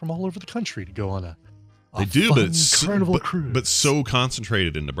come from all over the country to go on a They do, fun but it's Carnival cruise. but so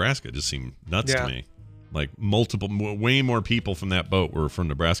concentrated in Nebraska. It just seemed nuts to me. Like way more people from that boat were from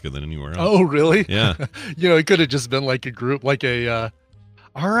Nebraska than anywhere else. Oh, really? Yeah. It could have just been like a group, like a.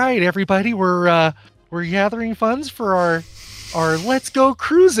 All right, everybody, we're gathering funds for our Let's Go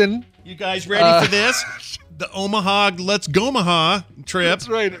Cruising. You guys ready for this? The Omaha Let's Go Omaha trip. That's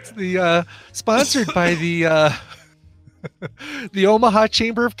right. It's the sponsored by the the Omaha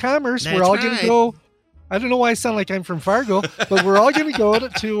Chamber of Commerce. That's we're all right. going to go. I don't know why I sound like I'm from Fargo, but we're all going to go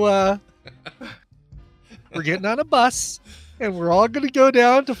to we're getting on a bus, and we're all going to go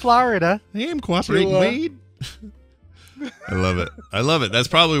down to Florida. Hey, I'm cooperating, Wade. I love it. I love it. That's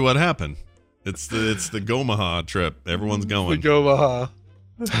probably what happened. It's the Gomaha trip. Everyone's going. The Omaha.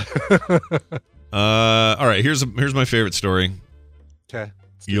 All right. Here's my favorite story. Okay.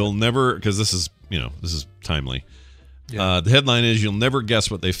 You'll never, because this is timely. Yeah. The headline is, you'll never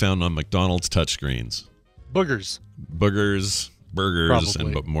guess what they found on McDonald's touchscreens. Boogers, burgers,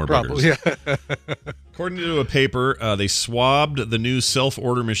 Probably. and more Probably, boogers. yeah. According to a paper, they swabbed the new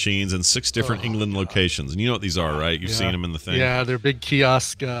self-order machines in 6 different England locations. And you know what these are, right? You've seen them in the thing. Yeah, they're big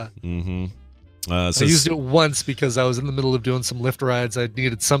kiosk. Mm-hmm. I used it once because I was in the middle of doing some Lyft rides. I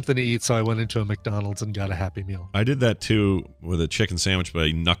needed something to eat, so I went into a McDonald's and got a Happy Meal. I did that too with a chicken sandwich, but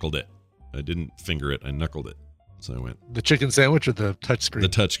I knuckled it. I didn't finger it. I knuckled it. So I went. The chicken sandwich or the touchscreen? The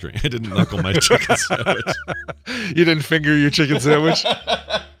touchscreen. I didn't knuckle my chicken sandwich. You didn't finger your chicken sandwich?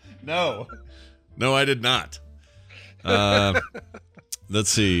 No, I did not. Let's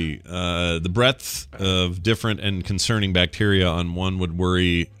see. The breadth of different and concerning bacteria on one would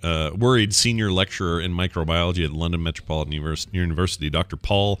worried senior lecturer in microbiology at London Metropolitan University, Dr.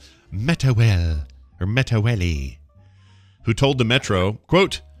 Paul Metawelli, who told the Metro,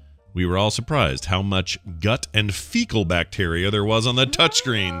 quote, "We were all surprised how much gut and fecal bacteria there was on the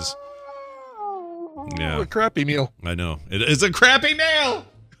touchscreens." Yeah. A crappy meal. I know. It is a crappy meal!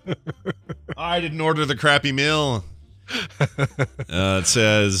 I didn't order the crappy meal. It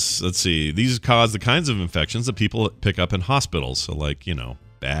says, let's see, these cause the kinds of infections that people pick up in hospitals. So, like,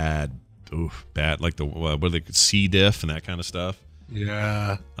 bad, like C. diff and that kind of stuff.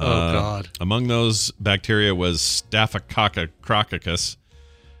 Yeah. Oh, God. Among those bacteria was Staphylococcus,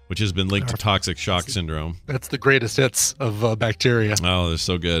 which has been linked to toxic shock syndrome. That's the greatest hits of bacteria. Oh, they're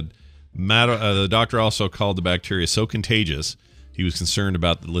so good. The doctor also called the bacteria so contagious, he was concerned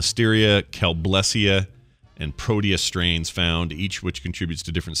about the Listeria, Calblesia, and Protea strains found, each which contributes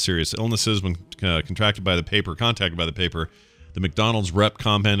to different serious illnesses. When contacted by the paper, the McDonald's rep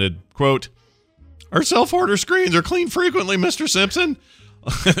commented, quote, "Our self-order screens are cleaned frequently, Mr. Simpson.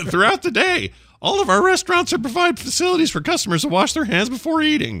 Throughout the day, all of our restaurants provide facilities for customers to wash their hands before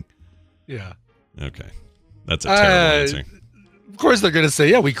eating." Yeah. Okay. That's a terrible answer. Of course they're going to say,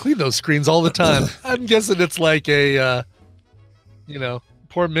 yeah, we clean those screens all the time. I'm guessing it's like a,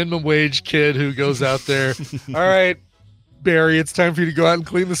 poor minimum wage kid who goes out there. All right, Barry, it's time for you to go out and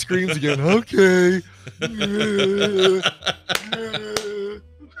clean the screens again. Okay.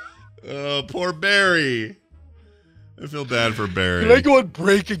 Oh, poor Barry. I feel bad for Barry. Can I go on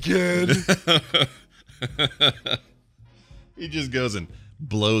break again? He just goes and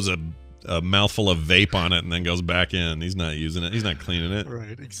blows a mouthful of vape on it and then goes back in. He's not using it. He's not cleaning it.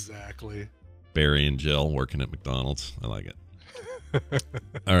 Right, exactly. Barry and Jill working at McDonald's. I like it.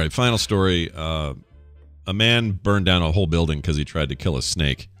 All right, final story. A man burned down a whole building because he tried to kill a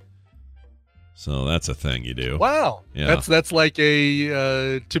snake. So that's a thing you do. Wow. Yeah. That's like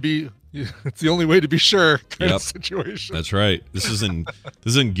it's the only way to be sure kind of situation. That's right. This is in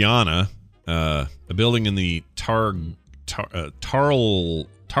Guyana. A building in the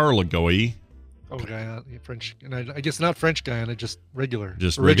Tarlagoy. Oh, Guyana, French, and I guess not French Guyana, just regular.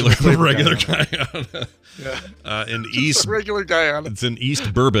 Just regular Guyana. Yeah. In East regular Guyana. It's in East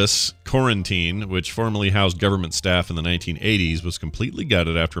Burbus Quarantine, which formerly housed government staff in the 1980s, was completely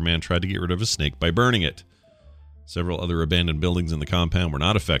gutted after a man tried to get rid of a snake by burning it. Several other abandoned buildings in the compound were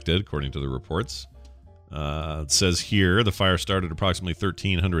not affected, according to the reports. It says here the fire started approximately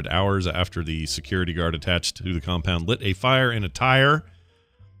 1,300 hours after the security guard attached to the compound lit a fire in a Tyre.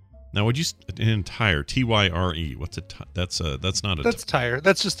 Now, in Tyre, Tyre? What's a that's not a. That's Tyre.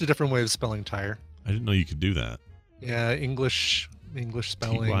 That's just a different way of spelling Tyre. I didn't know you could do that. Yeah, English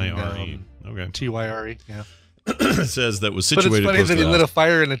spelling. Tyre. Okay. Tyre. Yeah. It says that was situated. But it's funny that he lit a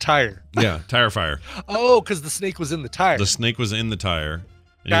fire in a tire. Yeah, tire fire. Oh, because the snake was in the tire. The snake was in the tire.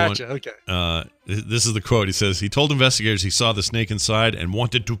 Gotcha. Okay. This is the quote. He says he told investigators he saw the snake inside and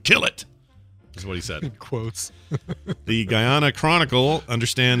wanted to kill it. Is what he said. In quotes. The Guyana Chronicle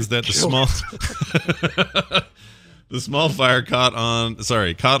understands that the small fire caught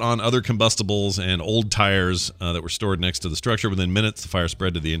on other combustibles and old tires that were stored next to the structure. Within minutes, the fire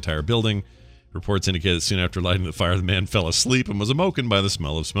spread to the entire building. Reports indicate that soon after lighting the fire, the man fell asleep and was awoken by the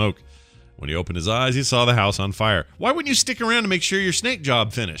smell of smoke. When he opened his eyes, he saw the house on fire. Why wouldn't you stick around to make sure your snake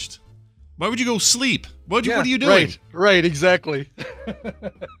job finished? Why would you go sleep? What are you doing? Right, exactly.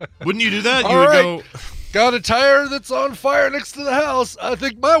 Wouldn't you do that? You would go, got a tire that's on fire next to the house. I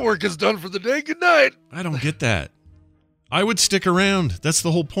think my work is done for the day. Good night. I don't get that. I would stick around. That's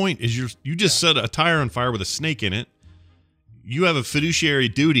the whole point. Is you just set a tire on fire with a snake in it. You have a fiduciary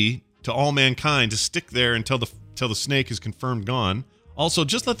duty to all mankind to stick there until the snake is confirmed gone. Also,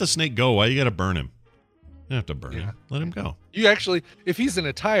 just let the snake go. Why you got to burn him? You don't have to burn him. Let him go. You actually, if he's in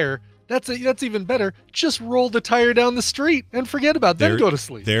a tire, that's even better. Just roll the tire down the street and forget about it. Then go to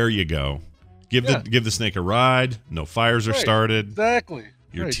sleep. There you go. Give the snake a ride. No fires are started. Exactly.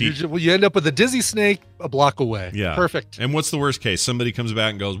 Your Right, teeth. you end up with a dizzy snake a block away. Yeah. Perfect. And what's the worst case? Somebody comes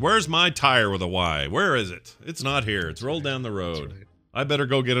back and goes, "Where's my tire with a Y? Where is it? It's not here. It's rolled down the road. right. I better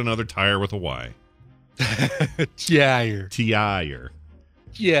go get another tire with a Y." Tyre. Tyre.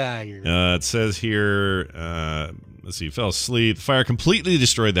 Tyre. It says here, let's see, fell asleep. The fire completely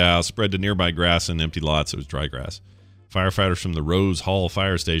destroyed the house, spread to nearby grass and empty lots. It was dry grass. Firefighters from the Rose Hall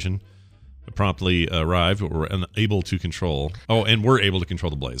Fire Station promptly arrived, but were unable to control. Oh, and were able to control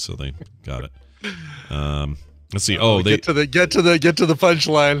the blaze, so they got it. Let's see. Get to the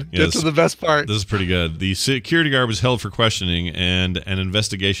punchline. Yes. Get to the best part. This is pretty good. The security guard was held for questioning, and an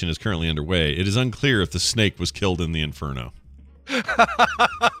investigation is currently underway. It is unclear if the snake was killed in the inferno. That's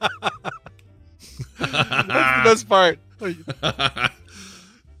the best part.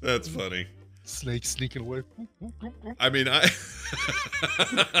 That's funny. Snake sneaking away. I mean,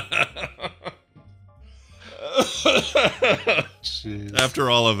 Jeez. after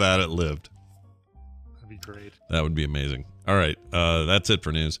all of that, it lived. That'd be great. That would be amazing. All right, that's it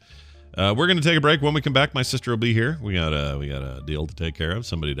for news. We're going to take a break. When we come back, my sister will be here. We got a deal to take care of,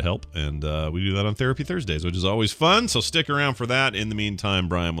 somebody to help, and we do that on Therapy Thursdays, which is always fun. So stick around for that. In the meantime,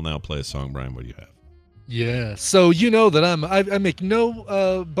 Brian will now play a song. Brian, what do you have? Yeah. So you know that I make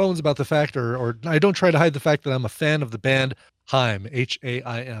no bones about the fact, or I don't try to hide the fact that I'm a fan of the band Haim,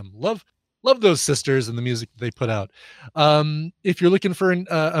 Haim. Love those sisters and the music they put out. If you're looking for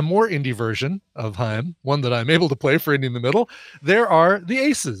a more indie version of Haim, one that I'm able to play for Indie in the Middle, there are the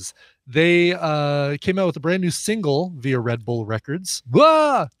Aces. They came out with a brand new single via Red Bull Records.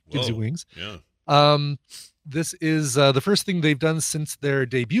 Wah! Gives you wings. Yeah. This is the first thing they've done since their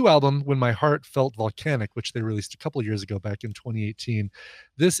debut album, When My Heart Felt Volcanic, which they released a couple years ago, back in 2018.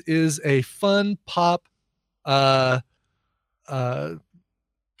 This is a fun pop,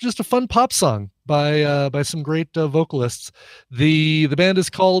 just a fun pop song by some great vocalists. The band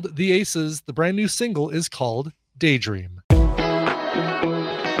is called The Aces. The brand new single is called Daydream.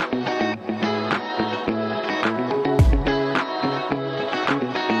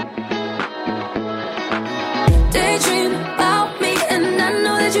 Daydream about me, and I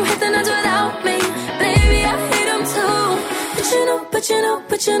know that you hate the nights without me. Baby, I hate them too.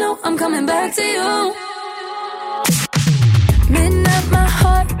 But you know, I'm coming back to you. Midnight, my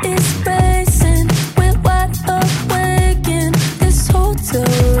heart is racing. We're wide awake in this hotel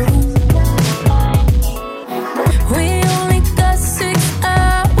room. We only got 6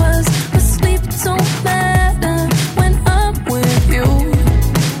 hours, but sleep don't matter when I'm with you.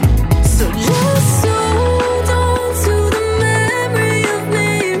 So just hold on to the memory of me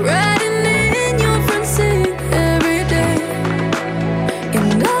riding in your front seat every day.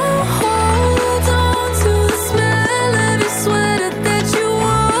 And I'll hold on to the smell of your sweater that you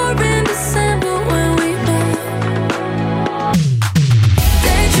wore in December when we met.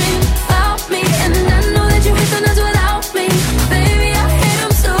 Daydream about me, and I know that you hate the nights without me. Baby, I hate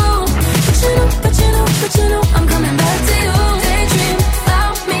them too. But you know, I'm coming back to you. Daydream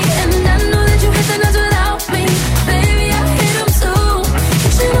about me, and I know that you hate the nights without me. Baby, I hate them too.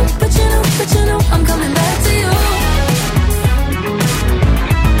 But you know, I'm coming back to you.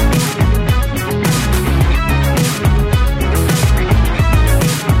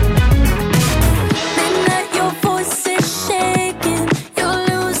 Midnight, your voice is shaking. You're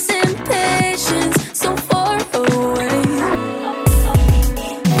losing patience, so far away.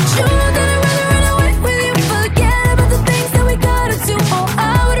 But you're gonna rather run away with you. Forget about the things that we gotta do. Oh, I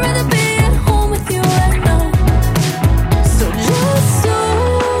would rather be at home with you right now. So just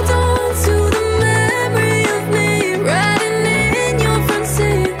hold on to the memory of me riding in your front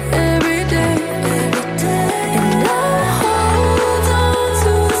seat every day. And I'll hold on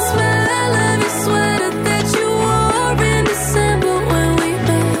to the smell of your sweater that you wore in December when we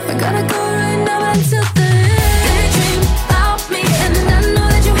met. I gotta go right now until the end. Daydream about me, and I know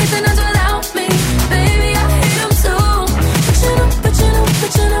that you hate the nights without me. Baby, I hate them too. But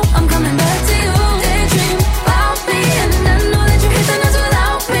you know, I'm coming back to you. Daydream about me, and I know that you hate the nights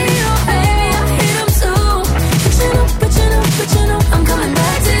without me. Oh, baby, I hate them too. But you know, I'm coming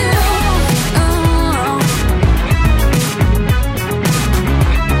back to you. Oh.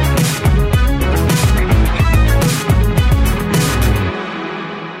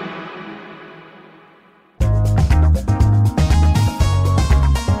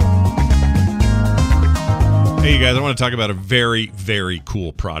 Hey, you guys, I want to talk about a very, very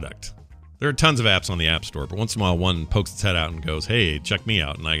cool product. There are tons of apps on the App Store, but once in a while one pokes its head out and goes, hey, check me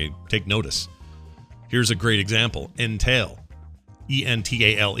out, and I take notice. Here's a great example. Entail.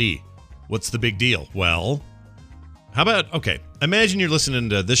 E-N-T-A-L-E. What's the big deal? Well, how about, okay, imagine you're listening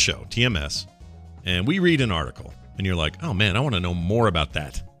to this show, TMS, and we read an article, and you're like, oh man, I want to know more about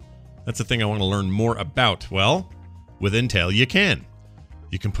that. That's the thing I want to learn more about. Well, with Intel, you can.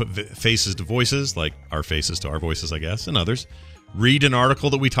 You can put faces to voices, like our faces to our voices, I guess, and others. Read an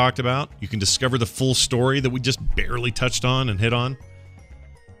article that we talked about. You can discover the full story that we just barely touched on and hit on.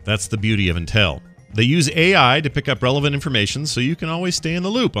 That's the beauty of Intel. They use AI to pick up relevant information so you can always stay in the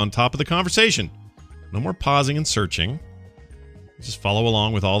loop, on top of the conversation. No more pausing and searching. Just follow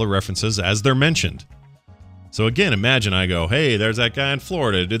along with all the references as they're mentioned. So again, imagine I go, hey, there's that guy in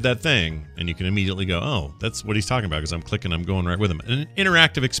Florida who did that thing. And you can immediately go, oh, that's what he's talking about, because I'm clicking, I'm going right with him. An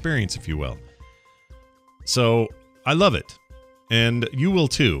interactive experience, if you will. So I love it. And you will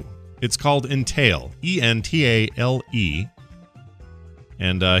too. It's called Entail. E-N-T-A-L-E.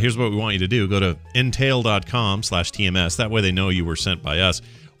 And here's what we want you to do. Go to entail.com/TMS. That way they know you were sent by us.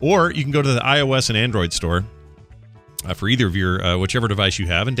 Or you can go to the iOS and Android store for either of your, whichever device you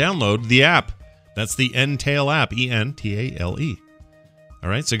have, and download the app. That's the Entail app, E-N-T-A-L-E. All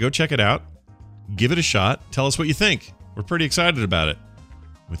right, so go check it out. Give it a shot. Tell us what you think. We're pretty excited about it.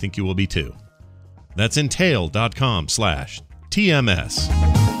 We think you will be too. That's entail.com/TMS.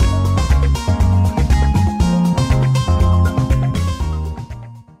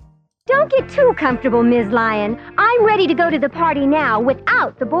 Don't get too comfortable, Ms. Lion. I'm ready to go to the party now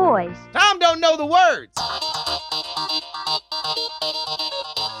without the boys. Tom don't know the words.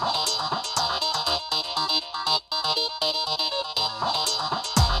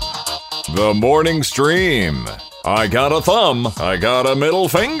 The morning stream. I got a thumb. I got a middle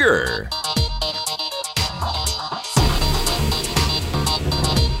finger.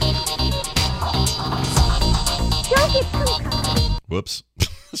 Don't get too comfortable. Whoops.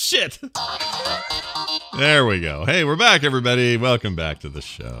 Shit. There we go. Hey, we're back, everybody. Welcome back to the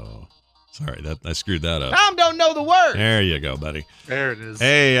show. Sorry, I screwed that up. Tom don't know the words. There you go, buddy. There it is.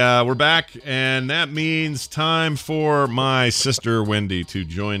 Hey, we're back, and that means time for my sister Wendy to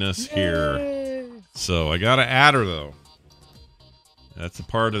join us here. So I gotta add her, though. That's a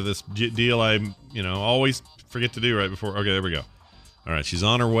part of this deal I, always forget to do right before. Okay, there we go. All right, she's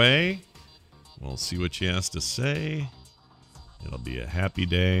on her way. We'll see what she has to say. It'll be a happy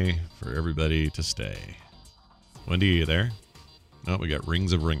day for everybody to stay. Wendy, are you there? Oh, we got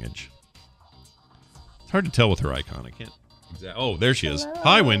rings of ringage. It's hard to tell with her icon. I can't. Oh, there she is. Hello.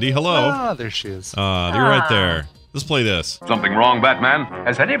 Hi, Wendy. Hello. Ah, there she is. You're right there. Let's play this. Something wrong, Batman?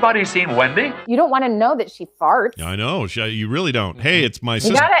 Has anybody seen Wendy? You don't want to know that she farts. Yeah, I know. You really don't. Hey, it's my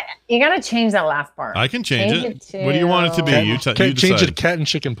sister. You gotta change that laugh part. I can change it. What do you want it to be? You change it to cat and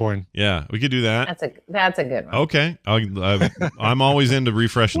chicken porn. Yeah, we could do that. That's a good one. Okay. I'm always into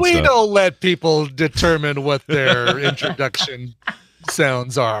refreshing stuff. We don't let people determine what their introduction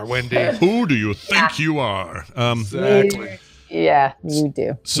sounds are, Wendy. Who do you think you are? Exactly. Yeah, you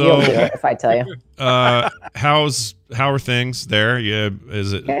do. So, you'll do it if I tell you. How are things there? Yeah,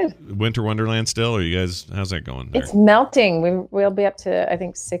 is it good. Winter Wonderland still? Or you guys? How's that going there? It's melting. We'll be up to I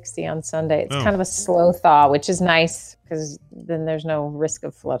think 60 on Sunday. It's kind of a slow thaw, which is nice because then there's no risk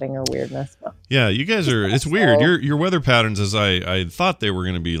of flooding or weirdness. But yeah, you guys are. It's weird. Your weather patterns, as I thought they were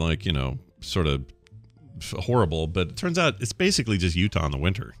going to be like sort of horrible, but it turns out it's basically just Utah in the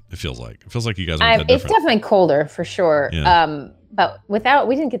winter. It feels like you guys are. It's definitely colder for sure. Yeah. But we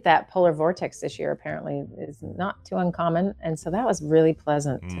didn't get that polar vortex this year. Apparently, it's not too uncommon, and so that was really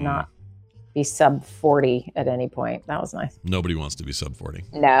pleasant to not be sub 40 at any point. That was nice. Nobody wants to be sub 40.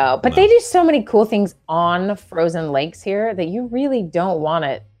 No, but they do so many cool things on frozen lakes here that you really don't want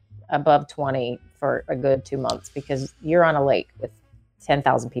it above 20 for a good 2 months because you're on a lake with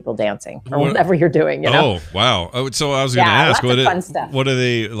 10,000 people dancing or whatever you're doing, Oh, wow. So I was going to ask, fun stuff. What are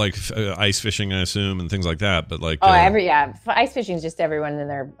they like? Ice fishing, I assume, and things like that. But like, ice fishing is just everyone in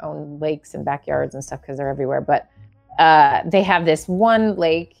their own lakes and backyards and stuff because they're everywhere. But they have this one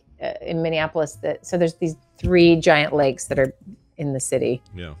lake in Minneapolis so there's these 3 giant lakes that are in the city.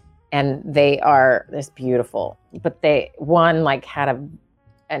 Yeah, and they are this beautiful. But one had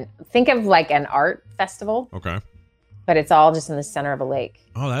think of like an art festival. Okay. But it's all just in the center of a lake.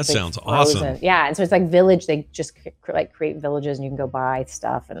 Oh, that sounds frozen. awesome. Yeah, and so it's like village. They just create villages, and you can go buy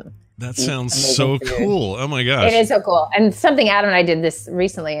stuff. And that sounds so cool. Oh my gosh, it is so cool. And something Adam and I did this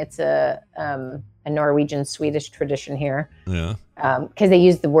recently. It's a Norwegian Swedish tradition here. Yeah. Because they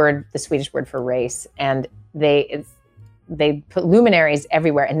use the Swedish word for race, and they put luminaries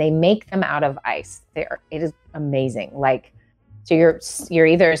everywhere, and they make them out of ice. It is amazing. So you're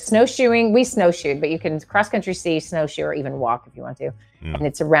either snowshoeing. We snowshoed, but you can cross country ski, snowshoe, or even walk if you want to. Yeah. And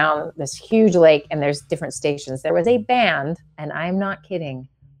it's around this huge lake, and there's different stations. There was a band, and I'm not kidding,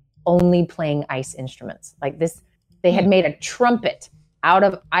 only playing ice instruments like this. They had made a trumpet out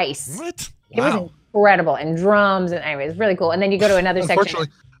of ice. What? It was incredible, and drums, and anyway, it's really cool. And then you go to another section.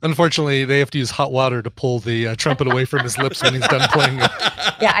 Unfortunately, they have to use hot water to pull the trumpet away from his lips when he's done playing it.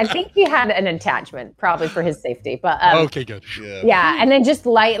 Yeah, I think he had an attachment, probably for his safety. But okay, good. Yeah, and then just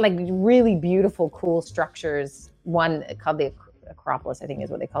like really beautiful, cool structures. One called the Acropolis, I think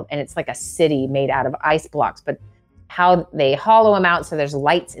is what they called, and it's like a city made out of ice blocks, but how they hollow them out so there's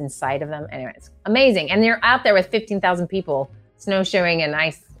lights inside of them. Anyway, it's amazing, and they're out there with 15,000 people snowshoeing and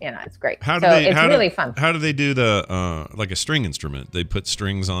ice. It's great. It's really fun. How do they do the like a string instrument? They put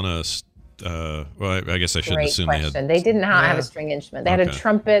strings on a. Well, I guess I shouldn't assume question. They did not have a string instrument. They had a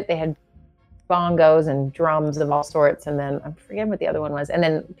trumpet. They had bongos and drums of all sorts, and then I'm forgetting what the other one was. And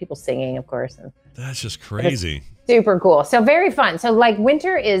then people singing, of course. And that's just crazy. Super cool. So very fun. So like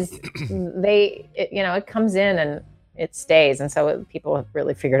winter is, it comes in and it stays, and so people have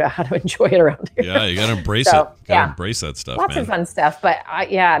really figured out how to enjoy it around here. Yeah, you gotta embrace it. Embrace that stuff. Lots of fun stuff, but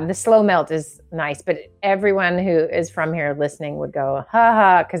the slow melt is nice. But everyone who is from here listening would go, ha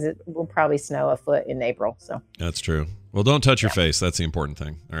ha, because it will probably snow a foot in April. So that's true. Well, don't touch your face. That's the important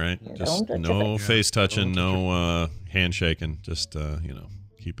thing. All right, just no face touching, no handshaking. Just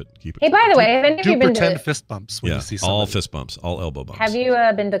keep it. Hey, by the way, have any of you been pretend fist bumps when you see somebody. All fist bumps, all elbow bumps. Have you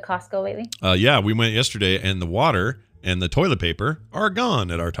been to Costco lately? Yeah, we went yesterday, and the water and the toilet paper are gone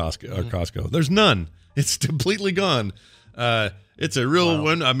at our Costco. There's none. It's completely gone. It's a real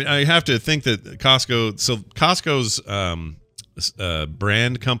one. I mean, I have to think that Costco. So Costco's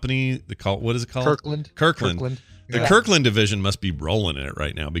brand company, what is it called? Kirkland. The Kirkland division must be rolling in it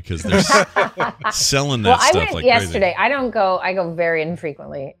right now because they're selling that stuff I went like yesterday. crazy. I don't go. I go very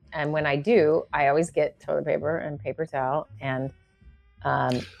infrequently, and when I do, I always get toilet paper and paper towel and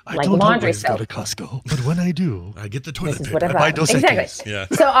I like don't laundry always soap. go to Costco, but when I do, I get the toilet paper. Whatever. I buy Dos Equis. Exactly. Yeah.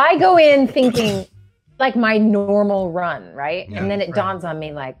 So I go in thinking like my normal run, right? Yeah, and then it dawns on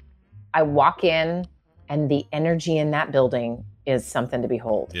me like I walk in and the energy in that building is something to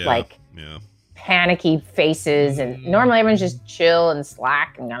behold. Yeah. Like panicky faces, and normally everyone's just chill and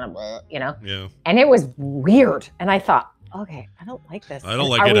slack and kind of, Yeah. And it was weird. And I thought, okay, I don't like this. I don't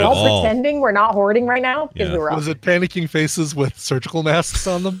like Are it we at all all. pretending we're not hoarding right now? Because Yeah. we were all was it panicking faces with surgical masks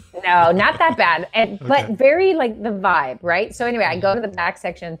on them? No, not that bad. But very like the vibe, right? So anyway, I go to the back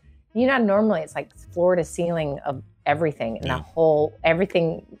section. Normally it's like floor to ceiling of everything, and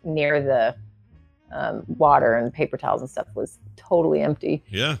everything near the water and paper towels and stuff was totally empty.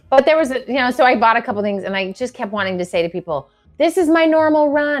 Yeah. But there was so I bought a couple things, and I just kept wanting to say to people, this is my normal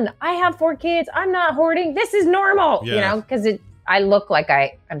run. I have 4 kids. I'm not hoarding. This is normal, because I look like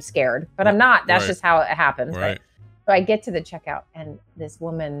I'm scared, but I'm not. That's just how it happens. Right. So I get to the checkout, and this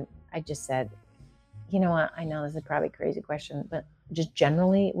woman, I just said, you know what? I know this is probably a crazy question, but just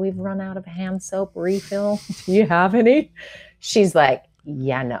generally, we've run out of hand soap refill. Do you have any? She's like,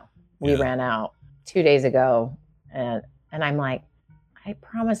 yeah, no, we ran out 2 days ago. And I'm like, I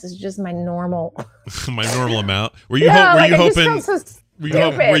promise it's just my normal. My normal amount. Were you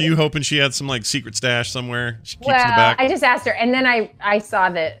hoping she had some like secret stash somewhere? She keeps in the back. I just asked her, and then I saw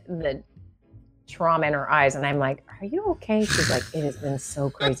the trauma in her eyes, and I'm like, are you okay? She's like, it has been so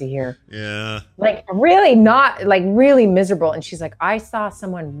crazy here. Yeah. Like really not, like really miserable. And she's like, I saw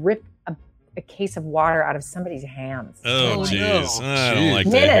someone rip a case of water out of somebody's hands. Oh, jeez. No. I don't like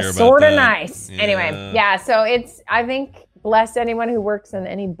to Minute, hear about sort of that. nice. Yeah. Anyway, so I think, bless anyone who works in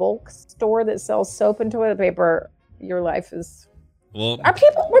any bulk store that sells soap and toilet paper. Your life is. Well,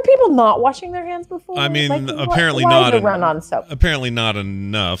 were people not washing their hands before? I mean, apparently why not. the run on soap? Apparently not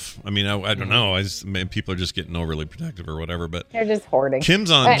enough. I mean, I don't know. People are just getting overly protective or whatever. But they're just hoarding. She's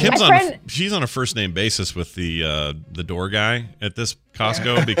on a first name basis with the door guy at this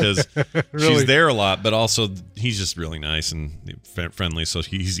Costco because she's there a lot, but also he's just really nice and friendly, so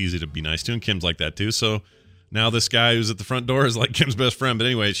he's easy to be nice to. And Kim's like that too. So now this guy who's at the front door is like Kim's best friend. But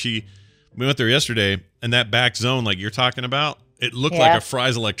anyway, we went there yesterday, and that back zone like you're talking about. It looked like a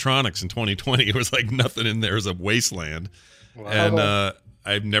Fry's Electronics in 2020. It was like nothing in there. It was a wasteland. Wow. And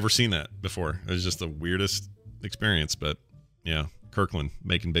I've never seen that before. It was just the weirdest experience. But yeah, Kirkland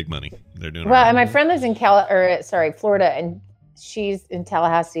making big money. They're doing well. And my friend lives in Florida, and she's in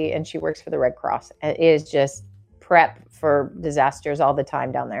Tallahassee, and she works for the Red Cross. And it is just prep for disasters all the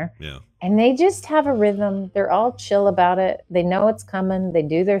time down there. Yeah. And they just have a rhythm. They're all chill about it. They know it's coming. They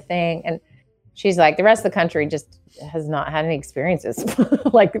do their thing. And she's like, the rest of the country just has not had any experiences.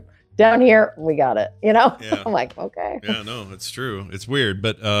 Like down here, we got it, Yeah. I'm like, okay. Yeah, no, it's true. It's weird,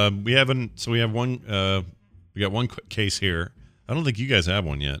 but we got one case here. I don't think you guys have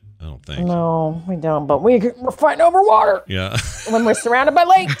one yet. I don't think. No, we don't, but we're fighting over water. Yeah. When we're surrounded by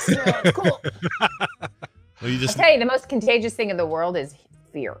lakes. It's cool. Well, I'll tell you, the most contagious thing in the world is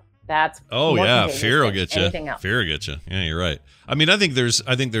fear. That's Oh more yeah, contagious fear will than get you. anything else. Fear will get you. Yeah, you're right. I mean, I think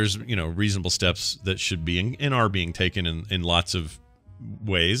there's reasonable steps that should be and are being taken in lots of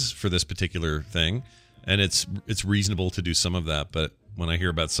ways for this particular thing, and it's reasonable to do some of that. But when I hear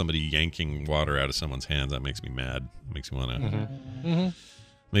about somebody yanking water out of someone's hands, that makes me mad. Makes me want to.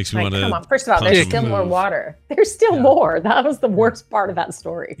 Makes me want to. Come on. First of all, there's still more water. There's still more. That was the worst part of that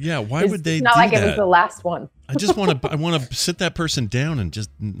story. Yeah, why would they? It's not do like that? it was the last one. I just want to. I want to sit that person down and just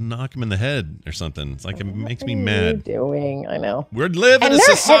knock him in the head or something. It's like it makes me mad. What are you doing? I know. We live in And a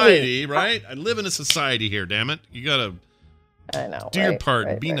they're society, heavy. right? I live in a society here. Damn it! You gotta. I know. Do your right, part.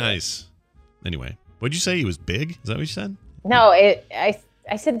 right, Be right, nice. Anyway, what'd you say? He was big? Is that what you said? No,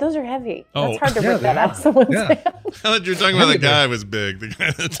 I said those are heavy. Oh. That's hard to Yeah, rip that they out of someone's Yeah. hand. I thought you were talking about the guy was big. The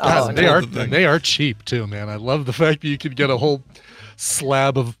guy that's God, they no. are they are cheap too, man. I love the fact that you could get a whole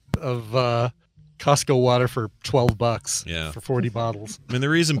slab of Costco water for $12. Yeah. For 40 bottles. I mean, the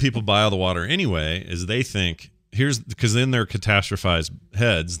reason people buy all the water anyway is they think because in their catastrophized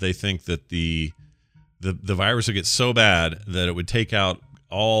heads, they think that the virus would get so bad that it would take out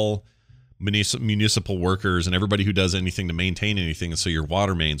all municipal workers and everybody who does anything to maintain anything, and so your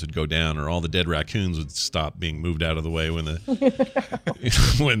water mains would go down, or all the dead raccoons would stop being moved out of the way when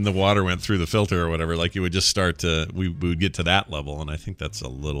when the water went through the filter or whatever. Like it would just start to we would get to that level, and I think that's a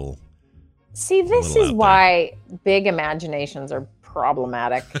little. See, this is why big imaginations are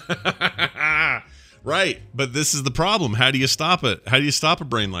problematic. Right, but this is the problem. How do you stop it? How do you stop a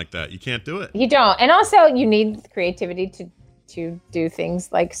brain like that? You can't do it. You don't. And also you need creativity to do things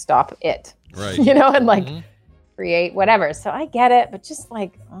like stop it. Right. And like create whatever. So I get it, but just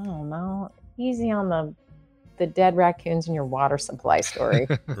like, I don't know, easy on the dead raccoons in your water supply story.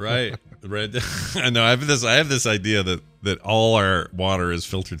 Right. I know. I have this idea that all our water is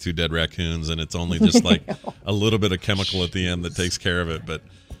filtered through dead raccoons, and it's only just like a little bit of chemical at the end that takes care of it. But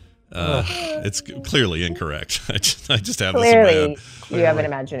it's clearly incorrect. I just have this in my head. You have an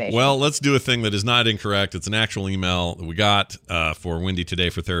imagination. Well, let's do a thing that is not incorrect. It's an actual email that we got for Wendy today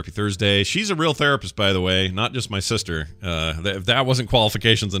for Therapy Thursday. She's a real therapist, by the way, not just my sister. If that wasn't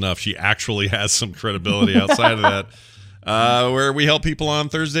qualifications enough, she actually has some credibility outside of that. Where we help people on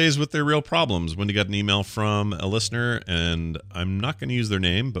Thursdays with their real problems. Wendy got an email from a listener, and I'm not going to use their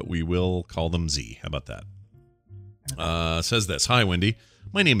name, but we will call them Z. How about that? Says this. Hi, Wendy.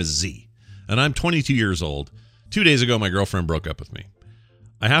 My name is Z, and I'm 22 years old. 2 days ago, my girlfriend broke up with me.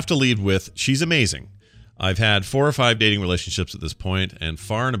 I have to lead with, she's amazing. I've had 4 or 5 dating relationships at this point, and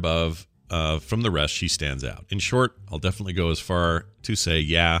far and above from the rest, she stands out. In short, I'll definitely go as far to say,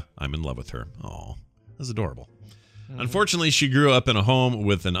 yeah, I'm in love with her. Aw, that's adorable. Unfortunately, she grew up in a home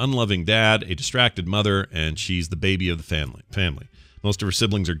with an unloving dad, a distracted mother, and she's the baby of the family. Most of her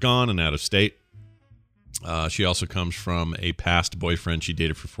siblings are gone and out of state. She also comes from a past boyfriend she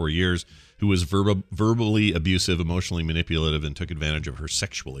dated for 4 years who was verbally abusive, emotionally manipulative, and took advantage of her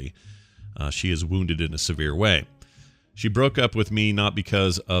sexually. She is wounded in a severe way. She broke up with me not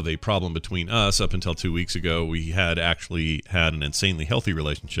because of a problem between us. Up until 2 weeks ago, we had actually had an insanely healthy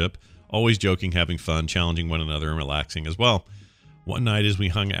relationship, always joking, having fun, challenging one another, and relaxing as well. One night as we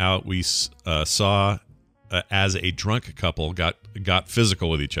hung out, we saw as a drunk couple got physical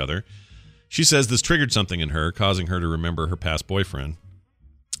with each other. She says this triggered something in her, causing her to remember her past boyfriend.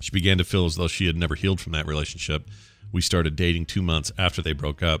 She began to feel as though she had never healed from that relationship. We started dating 2 months after they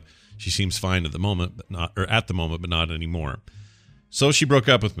broke up. She seems fine at the moment, but not anymore. So she broke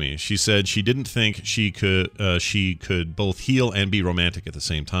up with me. She said she didn't think she could both heal and be romantic at the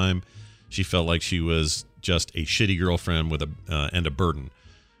same time. She felt like she was just a shitty girlfriend with a burden.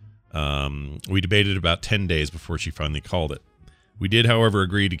 We debated about 10 days before she finally called it. We did, however,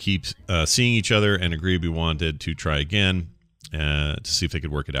 agree to keep seeing each other and agreed we wanted to try again to see if they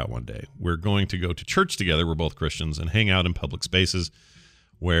could work it out one day. We're going to go to church together. We're both Christians, and hang out in public spaces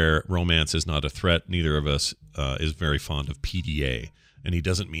where romance is not a threat. Neither of us is very fond of PDA, and he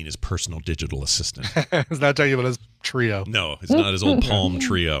doesn't mean his personal digital assistant. He's not talking about his trio. No, it's not his old Palm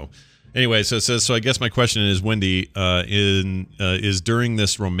trio. Anyway, so it says, so I guess my question is, Wendy, is during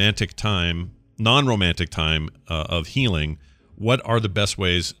this non-romantic time of healing, what are the best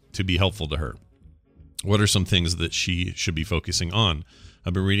ways to be helpful to her? What are some things that she should be focusing on?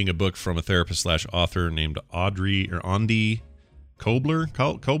 I've been reading a book from a therapist/author named Andy Kobler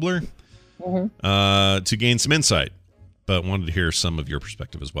to gain some insight, but wanted to hear some of your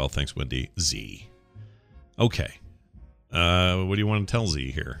perspective as well. Thanks, Wendy. Z. Okay. What do you want to tell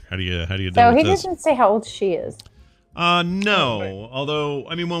Z here? How do you deal with this? So he doesn't say how old she is. No. Although,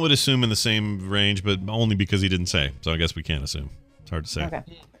 I mean, one would assume in the same range, but only because he didn't say. So I guess we can't assume. It's hard to say. Okay.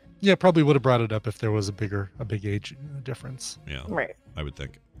 Yeah, probably would have brought it up if there was a big age difference. Yeah. Right. I would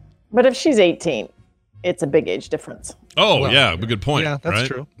think. But if she's 18, it's a big age difference. Oh, yeah, good point. Yeah, that's right?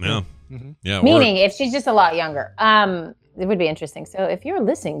 true. Yeah. Mhm. Yeah. Meaning, if she's just a lot younger, it would be interesting. So if you're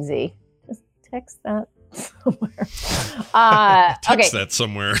listening, Z, just text that somewhere. Text that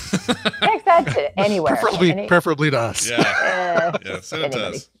somewhere. Text that to anywhere. Preferably to us. Yeah. Yeah, send it to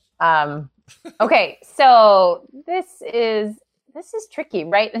us. Okay, so this is tricky,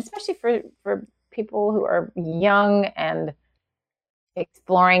 right? Especially for people who are young and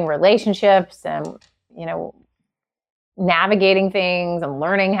exploring relationships and, you know, navigating things and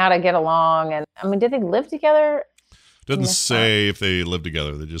learning how to get along. And I mean, did they live together? Doesn't say if they lived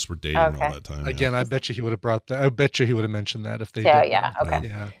together. They just were dating all that time. Again, I bet you he would have brought that. I bet you he would have mentioned that if they Yeah, did. yeah,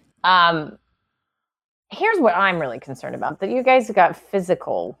 okay. Yeah. Here's what I'm really concerned about, that you guys got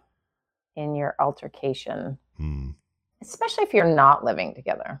physical in your altercation, especially if you're not living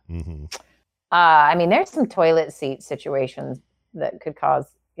together. Mm-hmm. I mean, there's some toilet seat situations that could cause,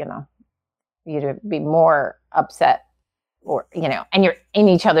 you know, you to be more upset, or, you know, and you're in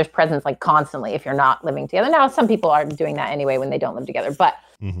each other's presence like constantly if you're not living together. Now, some people are doing that anyway when they don't live together, but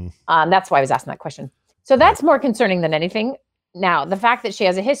that's why I was asking that question. So that's more concerning than anything. Now, the fact that she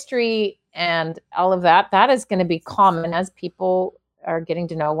has a history and all of that, that is going to be common as people are getting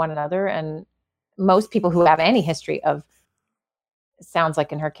to know one another. And most people who have any history of, sounds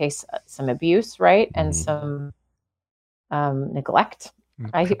like in her case, some abuse, right? And some neglect.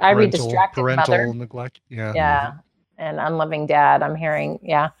 I read distracted mother. Neglect. Yeah. Yeah. And unloving dad, I'm hearing.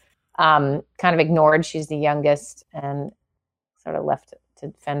 Yeah. Kind of ignored. She's the youngest and sort of left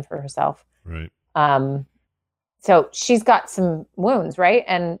to fend for herself. Right. So she's got some wounds, right?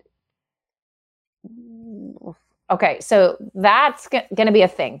 And okay, so that's going to be a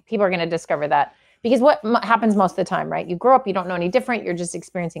thing. People are going to discover that, because what happens most of the time, right? You grow up, you don't know any different. You're just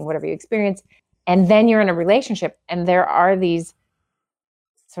experiencing whatever you experience. And then you're in a relationship, and there are these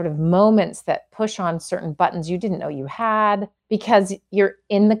sort of moments that push on certain buttons you didn't know you had, because you're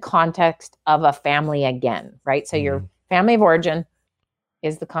in the context of a family again, right? So your family of origin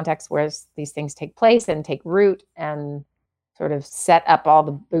is the context where these things take place and take root and sort of set up all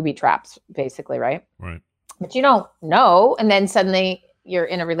the booby traps, basically, right? Right. But you don't know. And then suddenly you're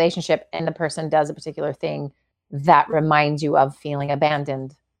in a relationship and the person does a particular thing that reminds you of feeling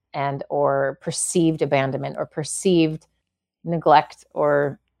abandoned, and or perceived abandonment or perceived neglect,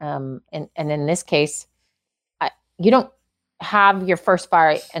 or and in this case, you don't have your first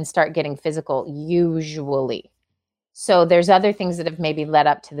fire and start getting physical usually. So there's other things that have maybe led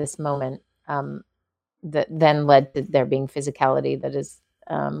up to this moment that then led to there being physicality that is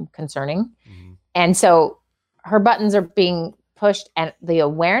concerning. And so her buttons are being pushed, and the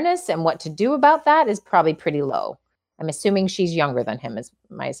awareness and what to do about that is probably pretty low. I'm assuming she's younger than him is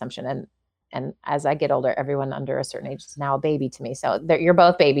my assumption. And as I get older, everyone under a certain age is now a baby to me. So you're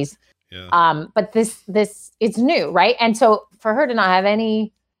both babies. Yeah. But this it's new, right? And so for her to not have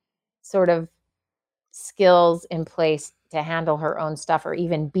any sort of skills in place to handle her own stuff or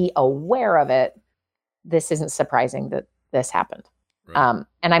even be aware of it, this isn't surprising that this happened. Right.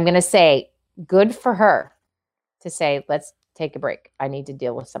 And I'm going to say, good for her to say, let's take a break. I need to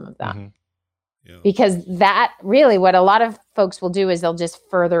deal with some of that. Yeah. Because that really, what a lot of folks will do is they'll just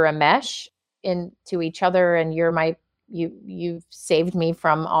further enmesh into each other. And you've saved me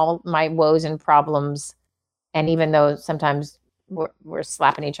from all my woes and problems. And even though sometimes we're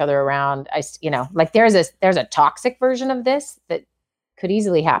slapping each other around, like there's a toxic version of this that could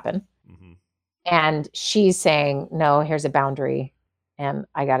easily happen. And she's saying, no, here's a boundary and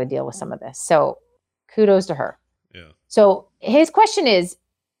I got to deal with some of this. So kudos to her. Yeah. So his question is,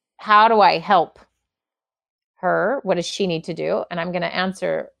 how do I help her? What does she need to do? And I'm going to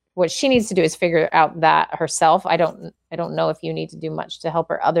answer, what she needs to do is figure out that herself. I don't know if you need to do much to help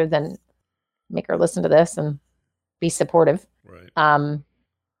her other than make her listen to this and be supportive. Right.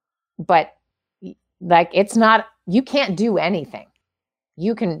 But like, it's not, you can't do anything.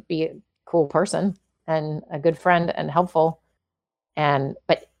 You can be a cool person and a good friend and helpful.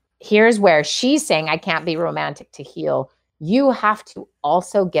 But here's where she's saying, I can't be romantic to heal. You have to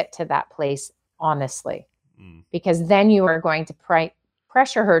also get to that place honestly, because then you are going to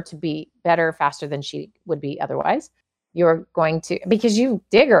pressure her to be better faster than she would be otherwise. You're going to, because you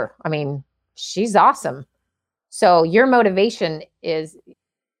dig her. I mean, she's awesome. So your motivation is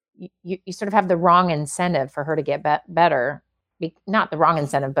you sort of have the wrong incentive for her to get better. Not the wrong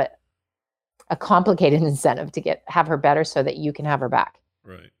incentive, but a complicated incentive to have her better so that you can have her back.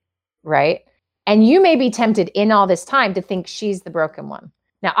 Right. Right. And you may be tempted in all this time to think she's the broken one.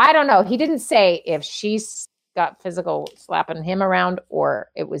 Now, I don't know. He didn't say if she's got physical slapping him around or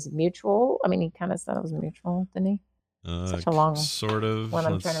it was mutual. I mean, he kind of said it was mutual, didn't he? Such a long sort of. one.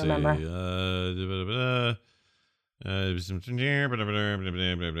 I'm Let's trying see. to remember.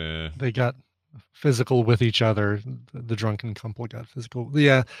 They got physical with each other. The drunken couple got physical.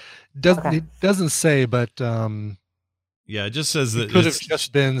 Yeah, it doesn't say, but yeah, it just says that it could have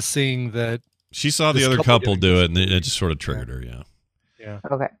just been seeing that she saw the this other couple getting do it, and it just sort of triggered her. Yeah. Yeah.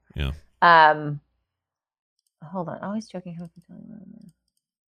 Okay. Yeah. Hold on. Always joking. How can I tell you?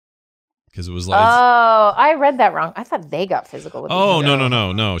 Because it was like, Oh, I read that wrong. I thought they got physical with each oh other.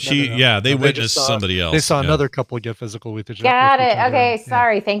 no. They witnessed somebody else. They saw Yeah. another couple get physical with each other. Got it. Okay,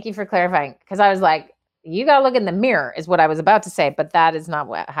 sorry. Thank you for clarifying. Because I was like, you got to look in the mirror, is what I was about to say, but that is not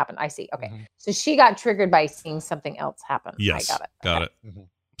what happened. I see. Okay, so she got triggered by seeing something else happen. Yes, I got it. Got Okay. it.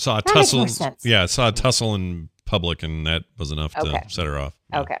 Saw a That makes more tussle. sense. Yeah, saw a tussle in public, and that was enough to set her off.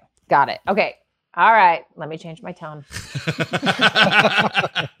 Yeah. Okay, got it. Okay, all right. Let me change my tone.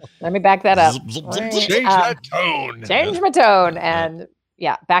 Let me back that up. Change that tone. Change my tone and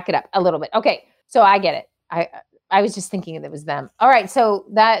back it up a little bit. Okay, so I get it. I was just thinking that it was them. All right, so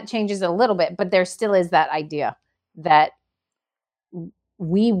that changes a little bit, but there still is that idea that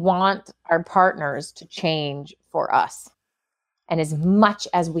we want our partners to change for us. And as much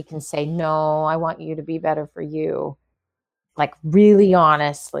as we can say, no, I want you to be better for you, like really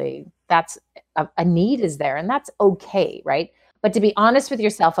honestly, that's a need is there, and that's okay, right? But to be honest with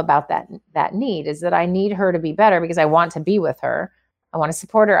yourself about that need is that I need her to be better because I want to be with her. I want to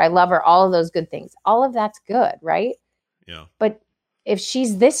support her. I love her. All of those good things. All of that's good, right? Yeah. But if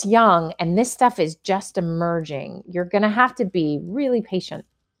she's this young and this stuff is just emerging, you're going to have to be really patient.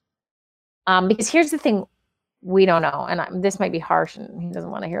 Because here's the thing we don't know, and this might be harsh and he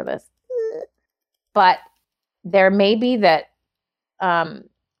doesn't want to hear this, but there may be that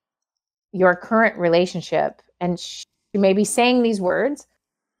your current relationship, and she may be saying these words,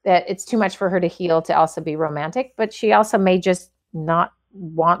 that it's too much for her to heal to also be romantic, but she also may just not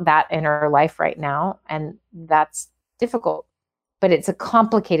want that in her life right now. And that's difficult, but it's a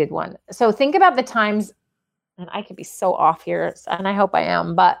complicated one. So think about the times, and I could be so off here, and I hope I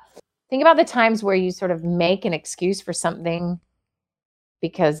am, but think about the times where you sort of make an excuse for something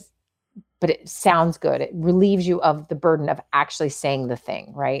but it sounds good. It relieves you of the burden of actually saying the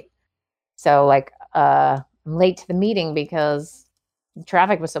thing, right? So like, I'm late to the meeting because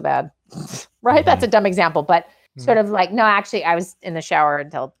traffic was so bad, right? That's a dumb example, but sort of like, no, actually I was in the shower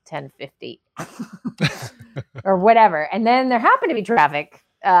until 10:50 or whatever. And then there happened to be traffic,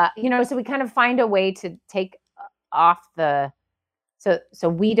 so we kind of find a way to take off so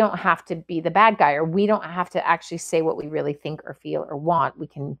we don't have to be the bad guy, or we don't have to actually say what we really think or feel or want. We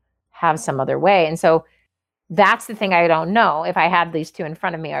can have some other way. And so that's the thing I don't know. If I had these two in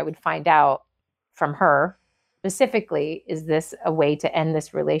front of me, I would find out from her specifically, is this a way to end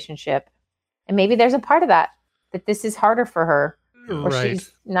this relationship? And maybe there's a part of that this is harder for her, or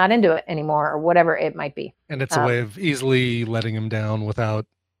she's not into it anymore, or whatever it might be. And it's a way of easily letting him down without.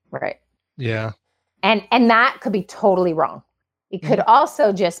 Right. Yeah. And that could be totally wrong. It could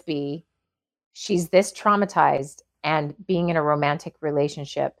also just be she's this traumatized, and being in a romantic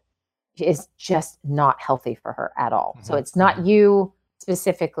relationship is just not healthy for her at all. So it's not you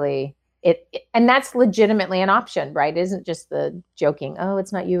specifically. And that's legitimately an option, right? It isn't just the joking, oh,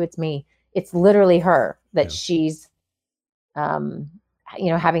 it's not you, it's me. It's literally her that she's,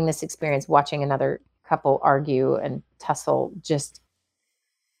 having this experience, watching another couple argue and tussle, just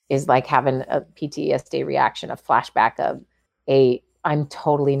is like having a PTSD reaction, a flashback of I'm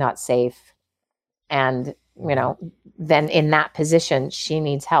totally not safe. And, then in that position, she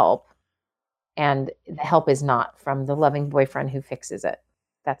needs help. And the help is not from the loving boyfriend who fixes it.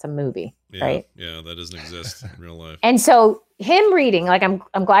 That's a movie, right? Yeah, that doesn't exist in real life. And so him reading, like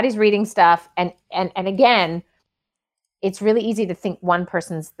I'm glad he's reading stuff. And again, it's really easy to think one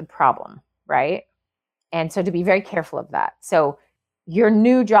person's the problem, right? And so to be very careful of that. So your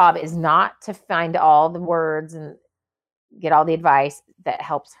new job is not to find all the words and get all the advice that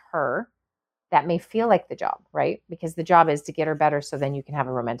helps her. That may feel like the job, right? Because the job is to get her better so then you can have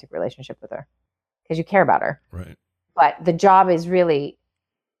a romantic relationship with her because you care about her. Right. But the job is really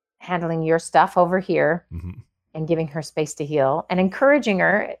handling your stuff over here and giving her space to heal and encouraging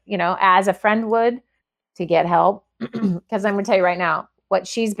her, as a friend would, to get help. Because I'm going to tell you right now, what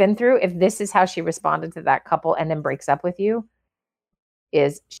she's been through, if this is how she responded to that couple and then breaks up with you,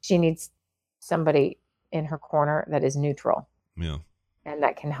 is she needs somebody in her corner that is neutral. Yeah. And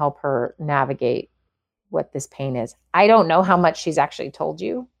that can help her navigate what this pain is. I don't know how much she's actually told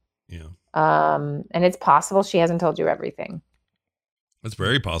you. Yeah. And it's possible she hasn't told you everything. That's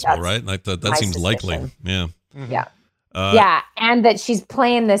very possible, right? Like that seems likely. Yeah. Yeah. And that she's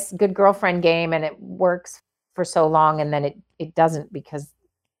playing this good girlfriend game and it works for so long, and then it doesn't, because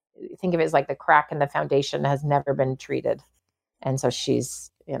think of it as like the crack in the foundation has never been treated. And so she's,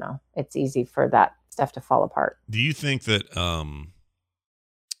 it's easy for that stuff to fall apart. Do you think that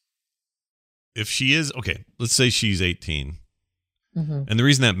if she is, okay, let's say she's 18. Mm-hmm. And the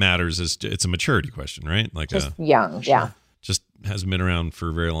reason that matters is it's a maturity question, right? Like just young, yeah. Just hasn't been around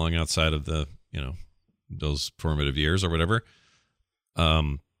for very long outside of the, those formative years or whatever.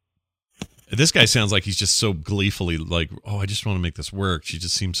 This guy sounds like he's just so gleefully like, oh, I just want to make this work. She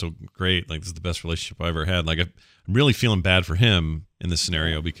just seems so great. Like, this is the best relationship I ever had. Like, I'm really feeling bad for him in this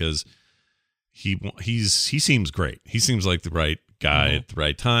scenario because he seems great. He seems like the right guy at the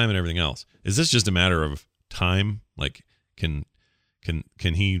right time and everything else. Is this just a matter of time? Like, can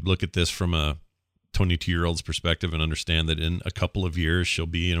he look at this from a 22-year-old's perspective and understand that in a couple of years she'll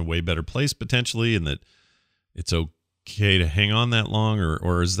be in a way better place potentially, and that it's okay to hang on that long,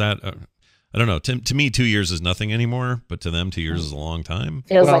 or is that I don't know. To me, 2 years is nothing anymore, but to them, 2 years is a long time.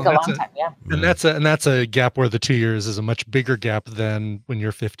 Feels like a long time, yeah. And that's a gap where the 2 years is a much bigger gap than when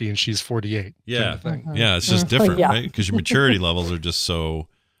you're 50 and she's 48. Yeah, kind of yeah, it's just different, Yeah. right? Because your maturity levels are just so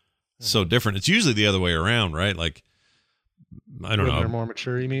different. It's usually the other way around, right? Like, I don't When know. they're more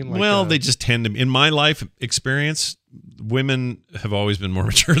mature, you mean? Well, they just tend to. In my life experience, women have always been more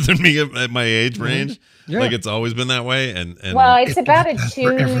mature than me at my age range. Yeah. Like, it's always been that way. And Well, it's about a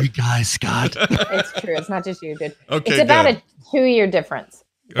for every 2. guy, Scott. It's true. It's not just you, dude. Okay, it's about good. a 2-year difference.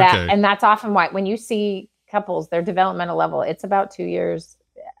 Okay. And that's often why when you see couples, their developmental level, it's about 2 years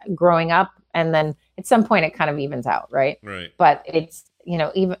growing up, and then at some point it kind of evens out, right? Right. But it's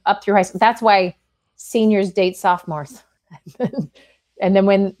even up through high school. That's why seniors date sophomores. And then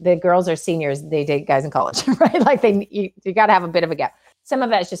when the girls are seniors, they date guys in college, right? Like you got to have a bit of a gap. Some of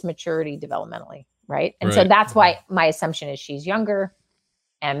that is just maturity developmentally, right? And so Right. that's why my assumption is she's younger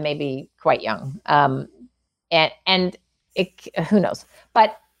and maybe quite young. And who knows?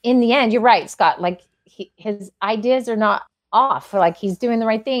 But in the end, you're right, Scott. Like his ideas are not off. Like, he's doing the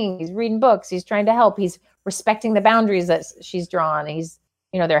right thing. He's reading books. He's trying to help. He's respecting the boundaries that she's drawn. He's,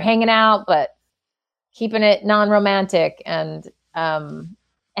 they're hanging out, but keeping it non-romantic, and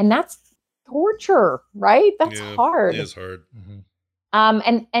that's torture, right? That's hard. It is hard.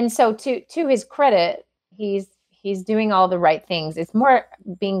 And so to his credit, he's doing all the right things. It's more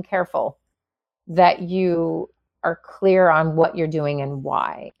being careful that you are clear on what you're doing and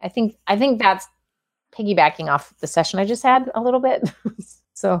why. I think that's piggybacking off the session I just had a little bit.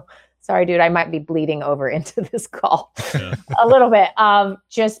 So sorry, dude, I might be bleeding over into this call a little bit.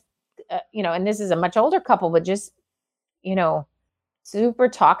 Just and this is a much older couple, but just super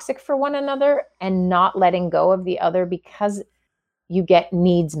toxic for one another and not letting go of the other because you get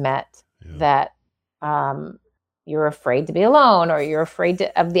needs met that you're afraid to be alone, or you're afraid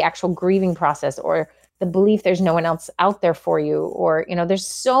of the actual grieving process, or the belief there's no one else out there for you, or there's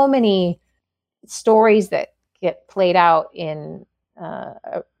so many stories that get played out in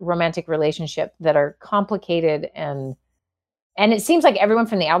a romantic relationship that are complicated, and it seems like everyone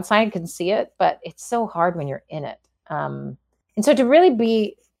from the outside can see it, but it's so hard when you're in it. And so to really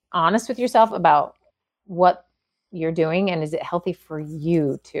be honest with yourself about what you're doing, and is it healthy for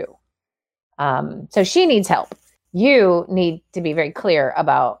you too? So she needs help. You need to be very clear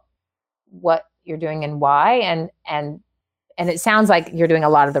about what you're doing and why. And it sounds like you're doing a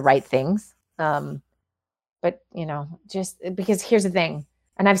lot of the right things. But just because here's the thing,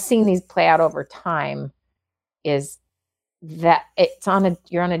 and I've seen these play out over time, is that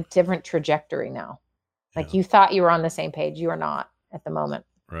you're on a different trajectory now. Like, you thought you were on the same page. You are not at the moment.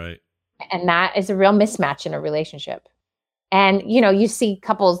 Right. And that is a real mismatch in a relationship. And, you see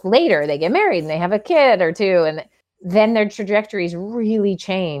couples later, they get married and they have a kid or two, and then their trajectories really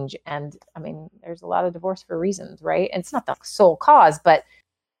change. And I mean, there's a lot of divorce for reasons, right? And it's not the sole cause, but,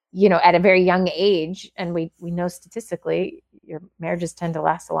 at a very young age, and we know statistically, your marriages tend to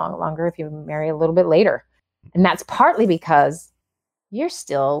last a lot longer if you marry a little bit later. And that's partly because you're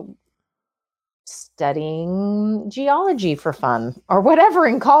still studying geology for fun or whatever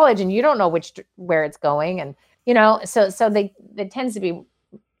in college, and you don't know where it's going. And, so it tends to be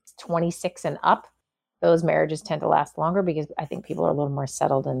 26 and up. Those marriages tend to last longer because I think people are a little more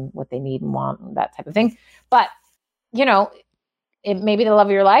settled in what they need and want and that type of thing. But, it may be the love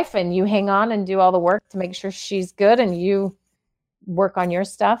of your life, and you hang on and do all the work to make sure she's good, and you work on your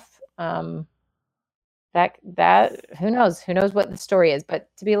stuff. That who knows what the story is,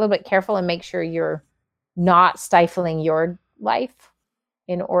 but to be a little bit careful and make sure you're not stifling your life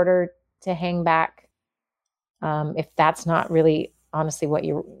in order to hang back. If that's not really honestly what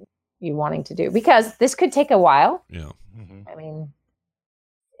you wanting to do, because this could take a while. Yeah. I mean,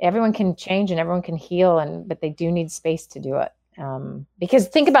 everyone can change and everyone can heal, but they do need space to do it. Because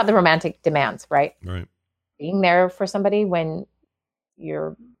think about the romantic demands, right? Right. Being there for somebody when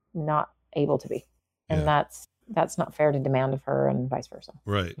you're not able to be. And that's not fair to demand of her, and vice versa.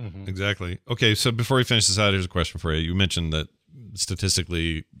 Right. Exactly. Okay. So before we finish this out, here's a question for you. You mentioned that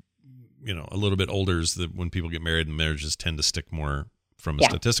statistically, a little bit older is that when people get married and marriages tend to stick more from a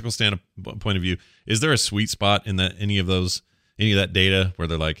statistical point of view. Is there a sweet spot in any of that data where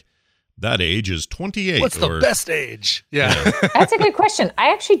they're like, that age is 28? What's the best age? Yeah. That's a good question.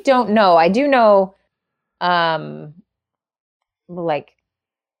 I actually don't know. I do know, like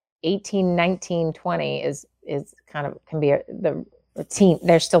 18, 19, 20 is kind of can be the teen.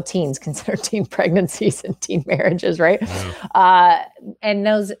 They're still teens, considered teen pregnancies and teen marriages, right? Yeah. And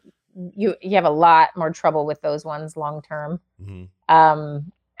those you have a lot more trouble with those ones long term.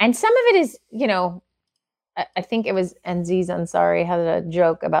 And some of it is, I think it was Aziz Ansari had a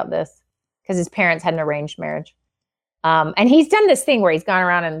joke about this because his parents had an arranged marriage. And he's done this thing where he's gone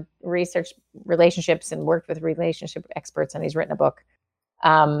around and researched relationships and worked with relationship experts, and he's written a book.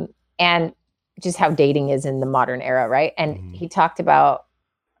 And just how dating is in the modern era, right? And he talked about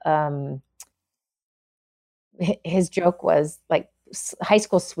his joke was like high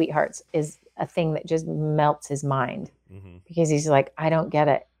school sweethearts is a thing that just melts his mind because he's like, I don't get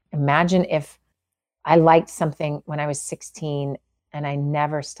it. Imagine if I liked something when I was 16 and I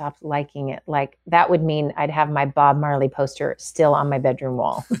never stopped liking it. Like that would mean I'd have my Bob Marley poster still on my bedroom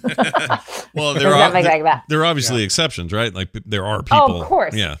wall. Well, there are obviously exceptions, right? Like there are people. Oh, of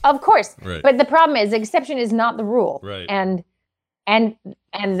course. Yeah. Of course. Right. But the problem is the exception is not the rule. Right. And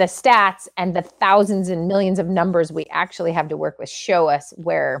the stats and the thousands and millions of numbers we actually have to work with show us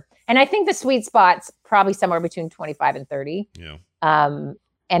where, and I think the sweet spot's probably somewhere between 25 and 30. Yeah.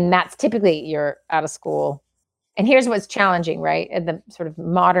 And that's typically you're out of school. And here's what's challenging, right? The sort of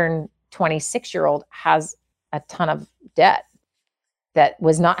modern 26-year-old has a ton of debt that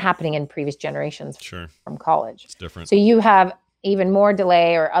was not happening in previous generations from college. It's different. So you have even more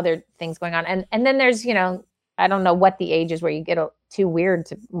delay or other things going on. And then there's, I don't know what the age is where you get too weird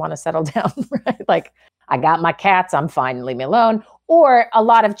to want to settle down, right? Like, I got my cats, I'm fine, leave me alone. Or a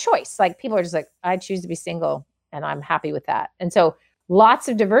lot of choice. Like people are just like, I choose to be single and I'm happy with that. And so lots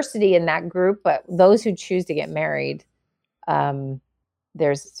of diversity in that group, but those who choose to get married,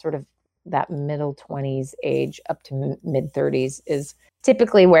 there's sort of that middle 20s age up to mid 30s is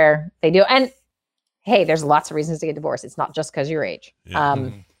typically where they do. And hey, there's lots of reasons to get divorced. It's not just because your age. Yeah.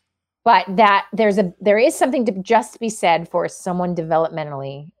 But that there is something to just be said for someone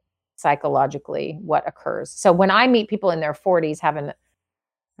developmentally, psychologically, what occurs. So when I meet people in their 40s having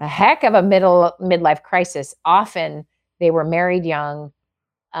a heck of a midlife crisis, often they were married young,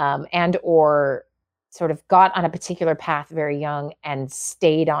 and or sort of got on a particular path very young and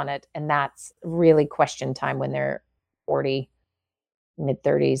stayed on it. And that's really question time when they're 40, mid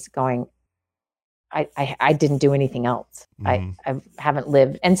 30s going, I didn't do anything else. I haven't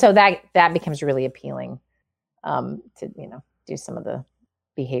lived. And so that becomes really appealing to, do some of the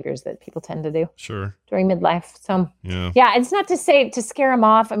behaviors that people tend to do during midlife. So yeah, it's not to say to scare them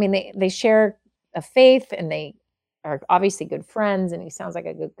off. I mean, they share a faith and they are obviously good friends, and he sounds like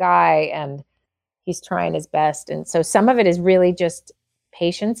a good guy and he's trying his best. And so some of it is really just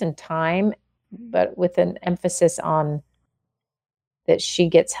patience and time, but with an emphasis on that she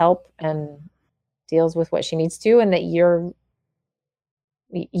gets help and deals with what she needs to, and that you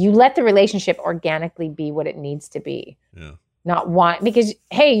let the relationship organically be what it needs to be. Yeah. Not because,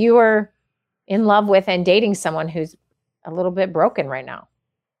 hey, you are in love with and dating someone who's a little bit broken right now.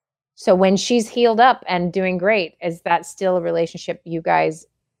 So when she's healed up and doing great, is that still a relationship you guys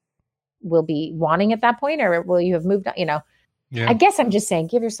will be wanting at that point, or will you have moved on? Yeah. I guess I'm just saying,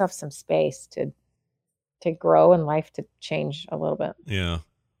 give yourself some space to grow and life to change a little bit. Yeah.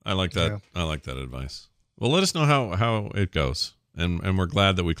 I like that. Yeah. I like that advice. Well, let us know how it goes. And we're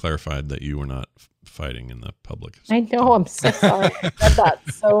glad that we clarified that you were not fighting in the public. I know. I'm so sorry. I said that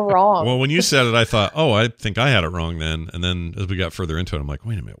so wrong. Well, when you said it, I thought, I think I had it wrong then. And then as we got further into it, I'm like,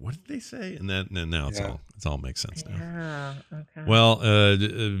 wait a minute, what did they say? And then now it's all makes sense now. Yeah. Okay. Well,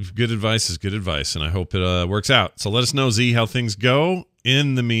 good advice is good advice, and I hope it works out. So let us know, Z, how things go.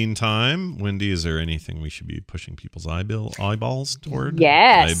 In the meantime, Wendy, is there anything we should be pushing people's eyeballs toward?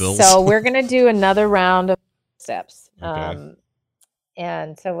 Yes. Eyeballs? So we're going to do another round of steps. Okay.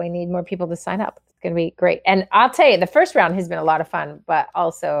 And so we need more people to sign up. It's going to be great. And I'll tell you, the first round has been a lot of fun, but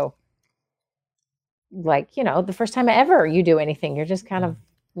also the first time ever you do anything, you're just kind of,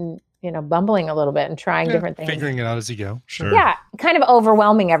 bumbling a little bit and trying different things. Figuring it out as you go. Sure. Yeah. Kind of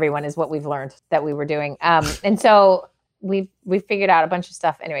overwhelming everyone is what we've learned that we were doing. And so we've figured out a bunch of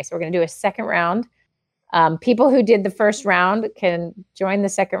stuff anyway. So we're going to do a second round. People who did the first round can join the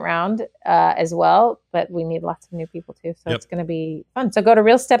second round as well, but we need lots of new people too. So it's going to be fun. So go to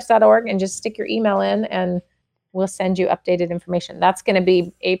realsteps.org and just stick your email in and we'll send you updated information. That's going to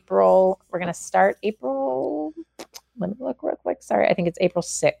be April. We're going to start April. Let me look real quick. Sorry. I think it's April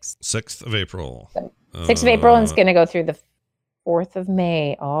 6th. 6th of April. 6th of April, and it's going to go through the 4th of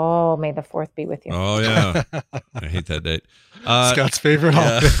May. Oh, may the 4th be with you. Oh, yeah. I hate that date. Scott's favorite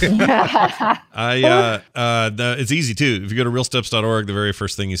holiday. It's easy, too. If you go to realsteps.org, the very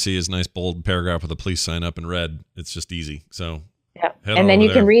first thing you see is a nice bold paragraph with a please sign up in red. It's just easy. So, and then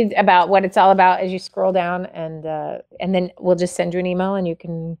you can read about what it's all about as you scroll down, and then we'll just send you an email and you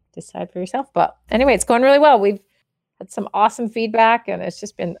can decide for yourself. But anyway, it's going really well. We've had some awesome feedback, and it's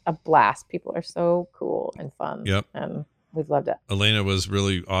just been a blast. People are so cool and fun. Yep. And we've loved it. Elena was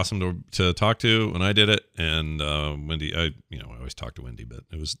really awesome to talk to when I did it, and Wendy. I always talk to Wendy, but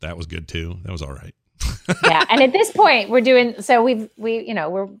that was good too. That was all right. Yeah, and at this point, we're doing so.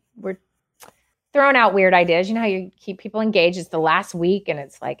 We're throwing out weird ideas. You know how you keep people engaged. It's the last week, and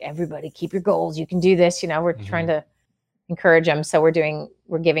it's like everybody keep your goals. You can do this. We're trying to encourage them. So we're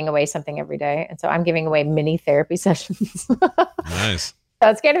giving away something every day, and so I'm giving away mini therapy sessions. Nice. So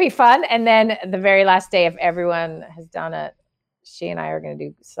it's going to be fun. And then the very last day, if everyone has done it, she and I are going to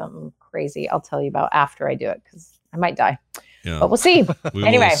do something crazy. I'll tell you about after I do it because I might die. Yeah. But we'll see.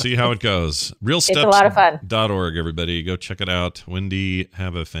 Anyway, we'll see how it goes. It's a lot of fun. Realsteps.org, everybody. Go check it out. Wendy,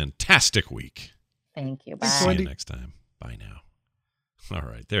 have a fantastic week. Thank you. Bye. See you next time. Bye now. All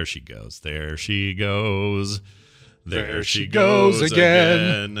right. There she goes. There she goes. There she goes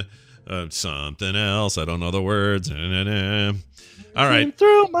again. Something else. I don't know the words. All right.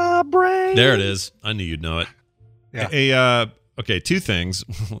 Through my brain. There it is. I knew you'd know it. Yeah. Okay, two things.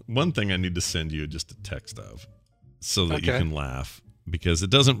 One thing I need to send you just a text of so that you can laugh because it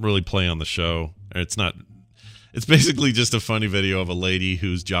doesn't really play on the show. It's basically just a funny video of a lady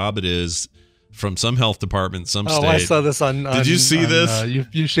whose job it is from some health department, some state. Oh, I saw this on Did you see this?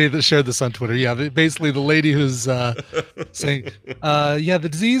 You shared this on Twitter. Yeah, basically the lady who's saying, the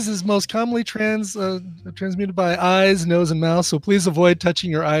disease is most commonly transmitted by eyes, nose, and mouth. So please avoid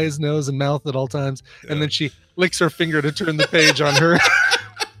touching your eyes, nose, and mouth at all times. Yeah. And then she licks her finger to turn the page on her.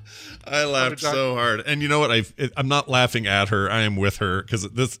 I laughed so hard, and you know what? I'm not laughing at her. I am with her because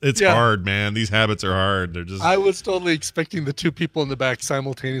it's hard, man. These habits are hard. They're just. I was totally expecting the two people in the back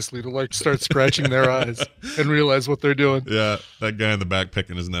simultaneously to start scratching their eyes and realize what they're doing. Yeah, that guy in the back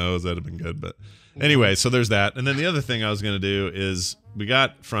picking his nose, that'd have been good. But anyway, so there's that, and then the other thing I was going to do is we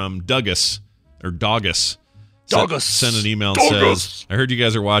got from Douglas sent an email and says, "I heard you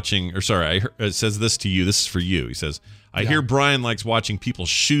guys are watching." Or sorry, it says this to you. This is for you. He says. I hear Brian likes watching people's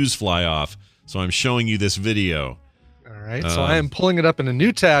shoes fly off, so I'm showing you this video. All right, so I am pulling it up in a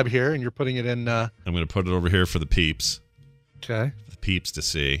new tab here, and you're putting it in... I'm going to put it over here for the peeps. Okay. For the peeps to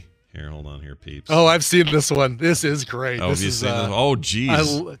see. Here, hold on here, peeps. Oh, I've seen this one. This is great. Oh, have you seen this? Oh,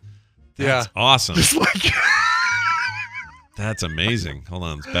 geez. That's awesome. Just like... That's amazing. Hold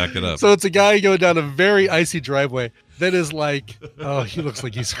on, let's back it up. So it's a guy going down a very icy driveway that is like... Oh, he looks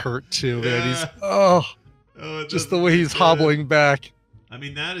like he's hurt, too, man. He's... just the way he's hobbling back. I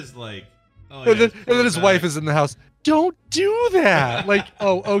mean, that is like... Oh, and then his wife is in the house. Don't do that.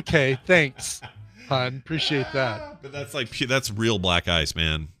 Okay, thanks, hon. Appreciate that. But that's real black ice,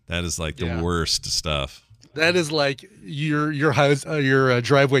 man. That is like the worst stuff. That is like your house, your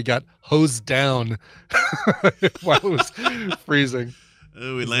driveway got hosed down while it was freezing.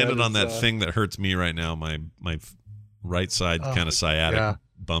 Oh, we landed on that thing that hurts me right now. My right side kind of sciatic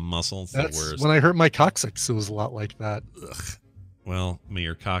bum muscle. It's the worst. When I hurt my coccyx, it was a lot like that. Ugh. Well, may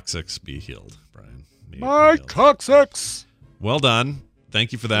your coccyx be healed, Brian. My coccyx. Well done.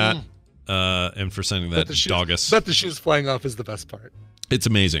 Thank you for that. And for sending that doggus. But the shoes flying off is the best part. It's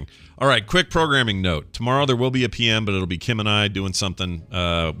amazing. All right, quick programming note. Tomorrow there will be a PM, but it'll be Kim and I doing something.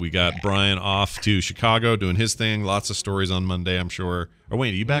 We got Brian off to Chicago doing his thing. Lots of stories on Monday, I'm sure. Or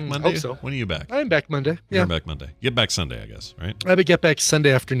wait, are you back Monday? Hope so. When are you back? I'm back Monday. You're back Monday. Get back Sunday, I guess, right? I would get back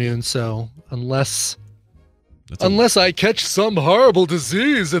Sunday afternoon, so unless I catch some horrible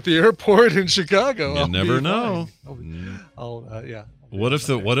disease at the airport in Chicago, you never know. What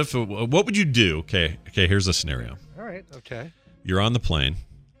would you do? Okay, here's a scenario. All right, okay. You're on the plane.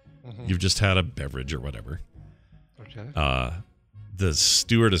 Mm-hmm. You've just had a beverage or whatever. Okay.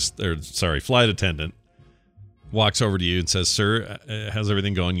 The flight attendant walks over to you and says, "Sir, how's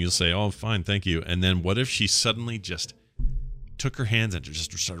everything going?" You'll say, "Oh, fine, thank you." And then what if she suddenly just took her hands and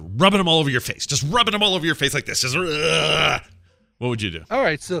just started rubbing them all over your face? Just rubbing them all over your face like this. Just, what would you do? All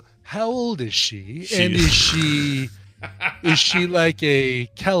right, so how old is she? And is she Is she like a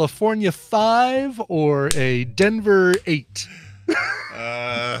California 5 or a Denver 8?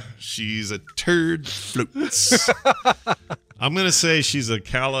 She's a turd floats. I'm gonna say she's a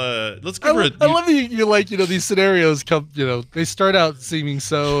Let's give her. I love you like these scenarios come. They start out seeming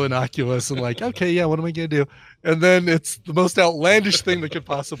so innocuous and like, okay, yeah, what am I gonna do? And then it's the most outlandish thing that could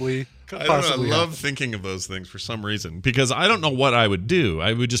possibly. I love thinking of those things for some reason because I don't know what I would do.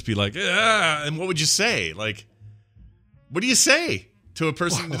 I would just be like, and what would you say? Like, what do you say to a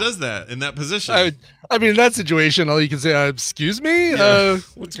person who does that in that position? I mean, in that situation, all you can say, "Excuse me,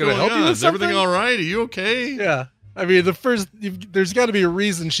 what's going going to help you? on? With Is everything something?" all right? Are you okay? Yeah. I mean, there's got to be a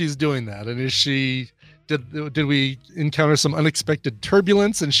reason she's doing that, and is she? Did we encounter some unexpected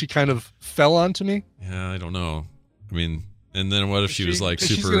turbulence and she kind of fell onto me? Yeah, I don't know. I mean, and then what if she was like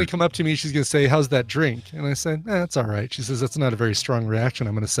super? She's going to come up to me. She's going to say, "How's that drink?" And I say, "That's all right." She says, "That's not a very strong reaction."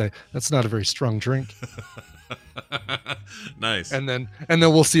 I'm going to say, "That's not a very strong drink." Nice. And then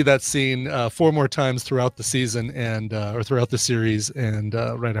we'll see that scene 4 more times throughout the season and or throughout the series, and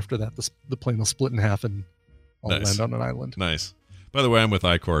right after that, the plane will split in half and I'll land on an island. Nice. By the way, I'm with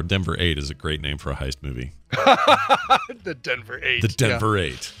Icor. Denver 8 is a great name for a heist movie. The Denver 8. The Denver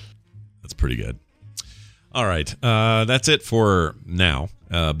 8. That's pretty good. All right. That's it for now.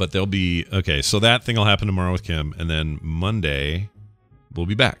 But there'll be... Okay, so that thing will happen tomorrow with Kim, and then Monday we'll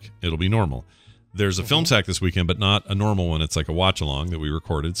be back. It'll be normal. There's a film sack this weekend, but not a normal one. It's like a watch-along that we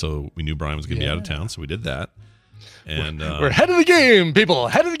recorded, so we knew Brian was going to be out of town, so we did that. And we're ahead of the game, people.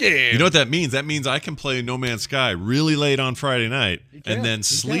 Ahead of the game. You know what that means? That means I can play No Man's Sky really late on Friday night and then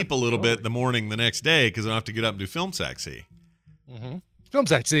sleep a little bit the morning the next day because I don't have to get up and do Film Saxy. Mm-hmm. Film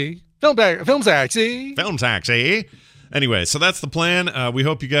Saxy. Film Saxy. Film Saxy. Anyway, so that's the plan. We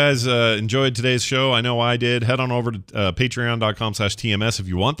hope you guys enjoyed today's show. I know I did. Head on over to patreon.com/TMS if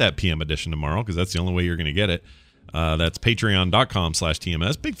you want that PM edition tomorrow, because that's the only way you're going to get it. That's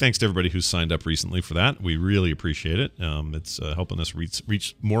patreon.com/TMS. Big thanks to everybody who's signed up recently for that. We really appreciate it. It's helping us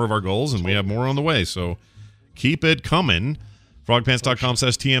reach more of our goals, and we have more on the way. So keep it coming.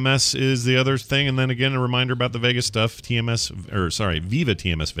 Frogpants.com/TMS is the other thing. And then again, a reminder about the Vegas stuff,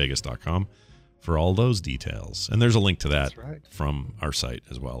 VivaTMSVegas.com for all those details. And there's a link to that from our site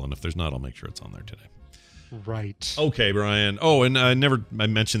as well. And if there's not, I'll make sure it's on there today. Right. Okay, Brian. Oh, and I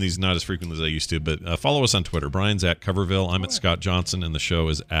mention these not as frequently as I used to, but follow us on Twitter. Brian's at Coverville. I'm at Scott Johnson, and the show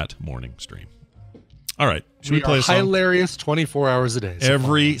is at Morning Stream. All right. Should we play a song? Hilarious 24 hours a day. So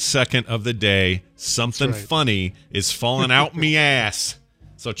every second of the day, something funny is falling out me ass.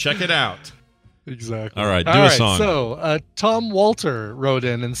 So check it out. Exactly. All right, do a song. So Tom Walter wrote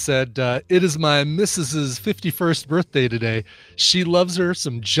in and said, it is my Mrs.'s 51st birthday today. She loves her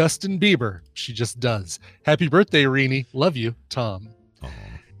some Justin Bieber. She just does. Happy birthday, Reenie. Love you, Tom. Oh.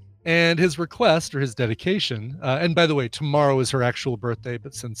 And his request or his dedication, and by the way, tomorrow is her actual birthday,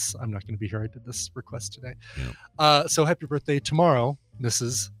 but since I'm not going to be here, I did this request today. Yeah. So happy birthday tomorrow,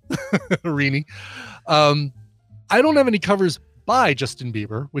 Mrs. Reenie. I don't have any covers by Justin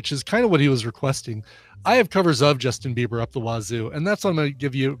Bieber, which is kind of what he was requesting. I have covers of Justin Bieber up the wazoo, and that's what I'm going to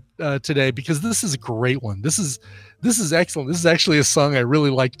give you today, because this is a great one. This is excellent. This is actually a song I really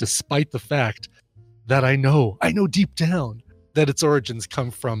like, despite the fact that I know deep down that its origins come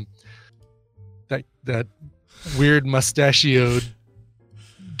from that weird mustachioed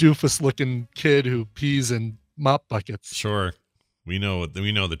doofus-looking kid who pees in mop buckets. Sure, we know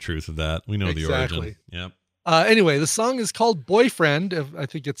the truth of that. We know the origin. Yep. Anyway, the song is called Boyfriend. I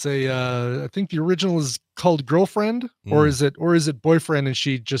think it's I think the original is called Girlfriend, or is it Boyfriend and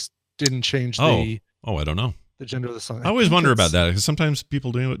she just didn't change I don't know the gender of the song. I always wonder about that, because sometimes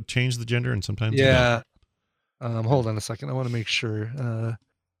people do change the gender and sometimes they don't. Hold on a second. I want to make sure.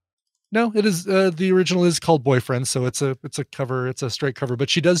 No, it is the original is called Boyfriend, so it's a cover, it's a straight cover, but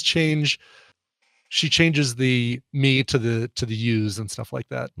she does change. She changes the me to the yous and stuff like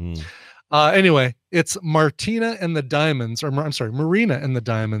that. Anyway, it's Marina and the Diamonds.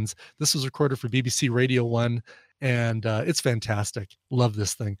 This was recorded for BBC Radio 1, and it's fantastic. Love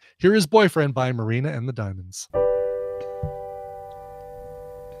this thing. Here is Boyfriend by Marina and the Diamonds.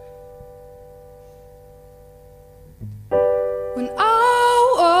 When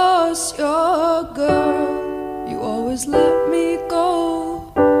I was your girl, you always let me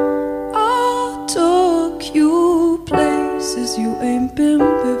go. I took you places you ain't been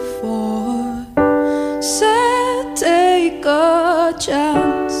before. Said take a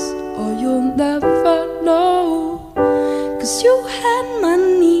chance or you'll never know. 'Cause you had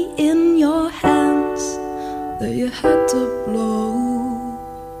money in your hands that you had to blow.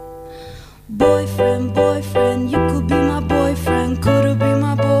 Boyfriend, boyfriend, you could be my boyfriend, could have been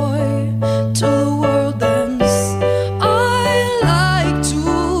my boy till the world ends.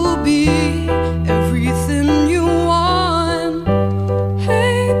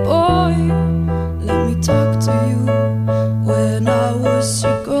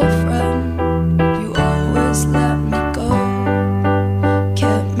 your girlfriend, you always let me go.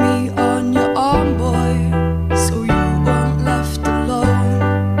 Kept me on your arm, boy, so you weren't left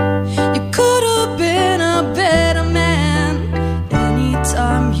alone. You could have been a better man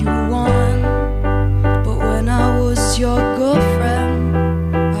anytime you want. But when I was your girlfriend,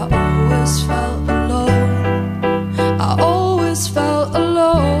 I always felt alone. I always felt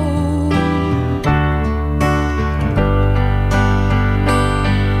alone.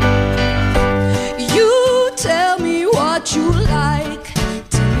 You tell me what you like,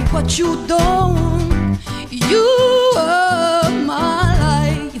 tell me what you don't. You are my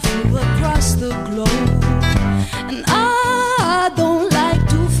light, you flew across the globe. And I don't like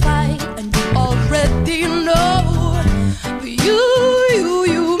to fight, and you already know. But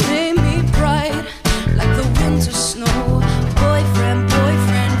you made me bright, like the winter snow. Boyfriend,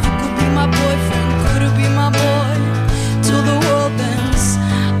 boyfriend, you could be my boyfriend, could it be my boy, till the world ends.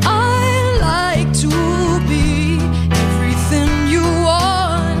 I like to be everything you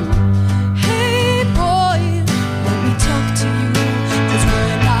want. Hey boy, let me talk to you, 'cause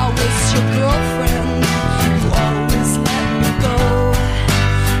when I was your girlfriend, you always let me go.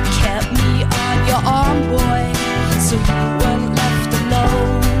 Kept me on your arm, boy, so you weren't left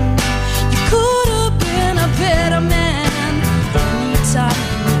alone. You could have been a better man anytime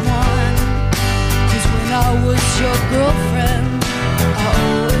you want. 'Cause when I was your girlfriend, I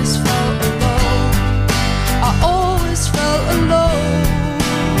always felt alone. I always felt alone.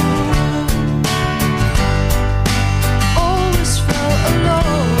 Always felt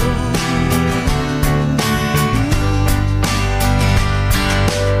alone.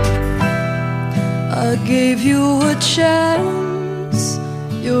 I gave you a chance.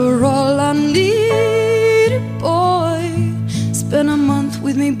 You're all I needed, boy. Spend a month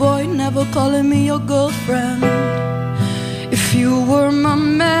with me, boy, never calling me your girlfriend. If you were my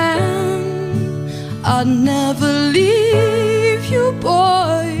man, I'd never leave you,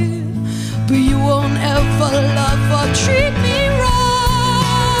 boy. But you won't ever love or treat me right.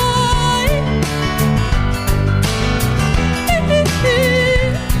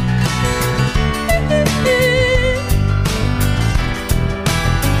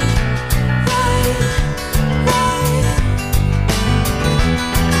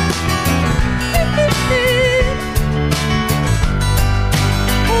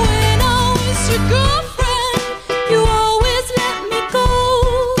 When I was your girlfriend, you always let me go.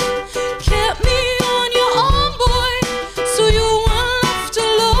 Kept me on your arm, boy, so you weren't left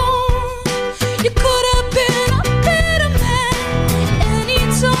alone. You could have been a better man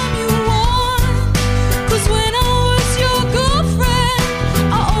anytime you want. 'Cause when I was your girlfriend,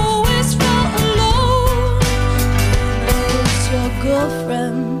 I always felt alone. When I was your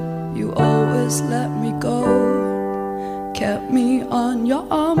girlfriend, you always let me go. Kept me on your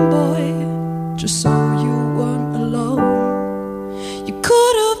arm, boy, just so you weren't alone. You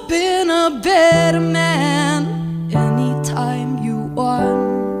could have been a better man anytime you want.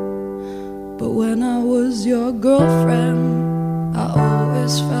 But when I was your girlfriend, I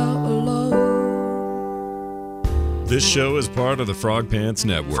always felt alone. This show is part of the Frog Pants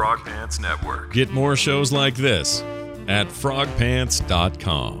Network. Frog Pants Network. Get more shows like this at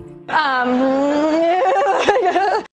frogpants.com.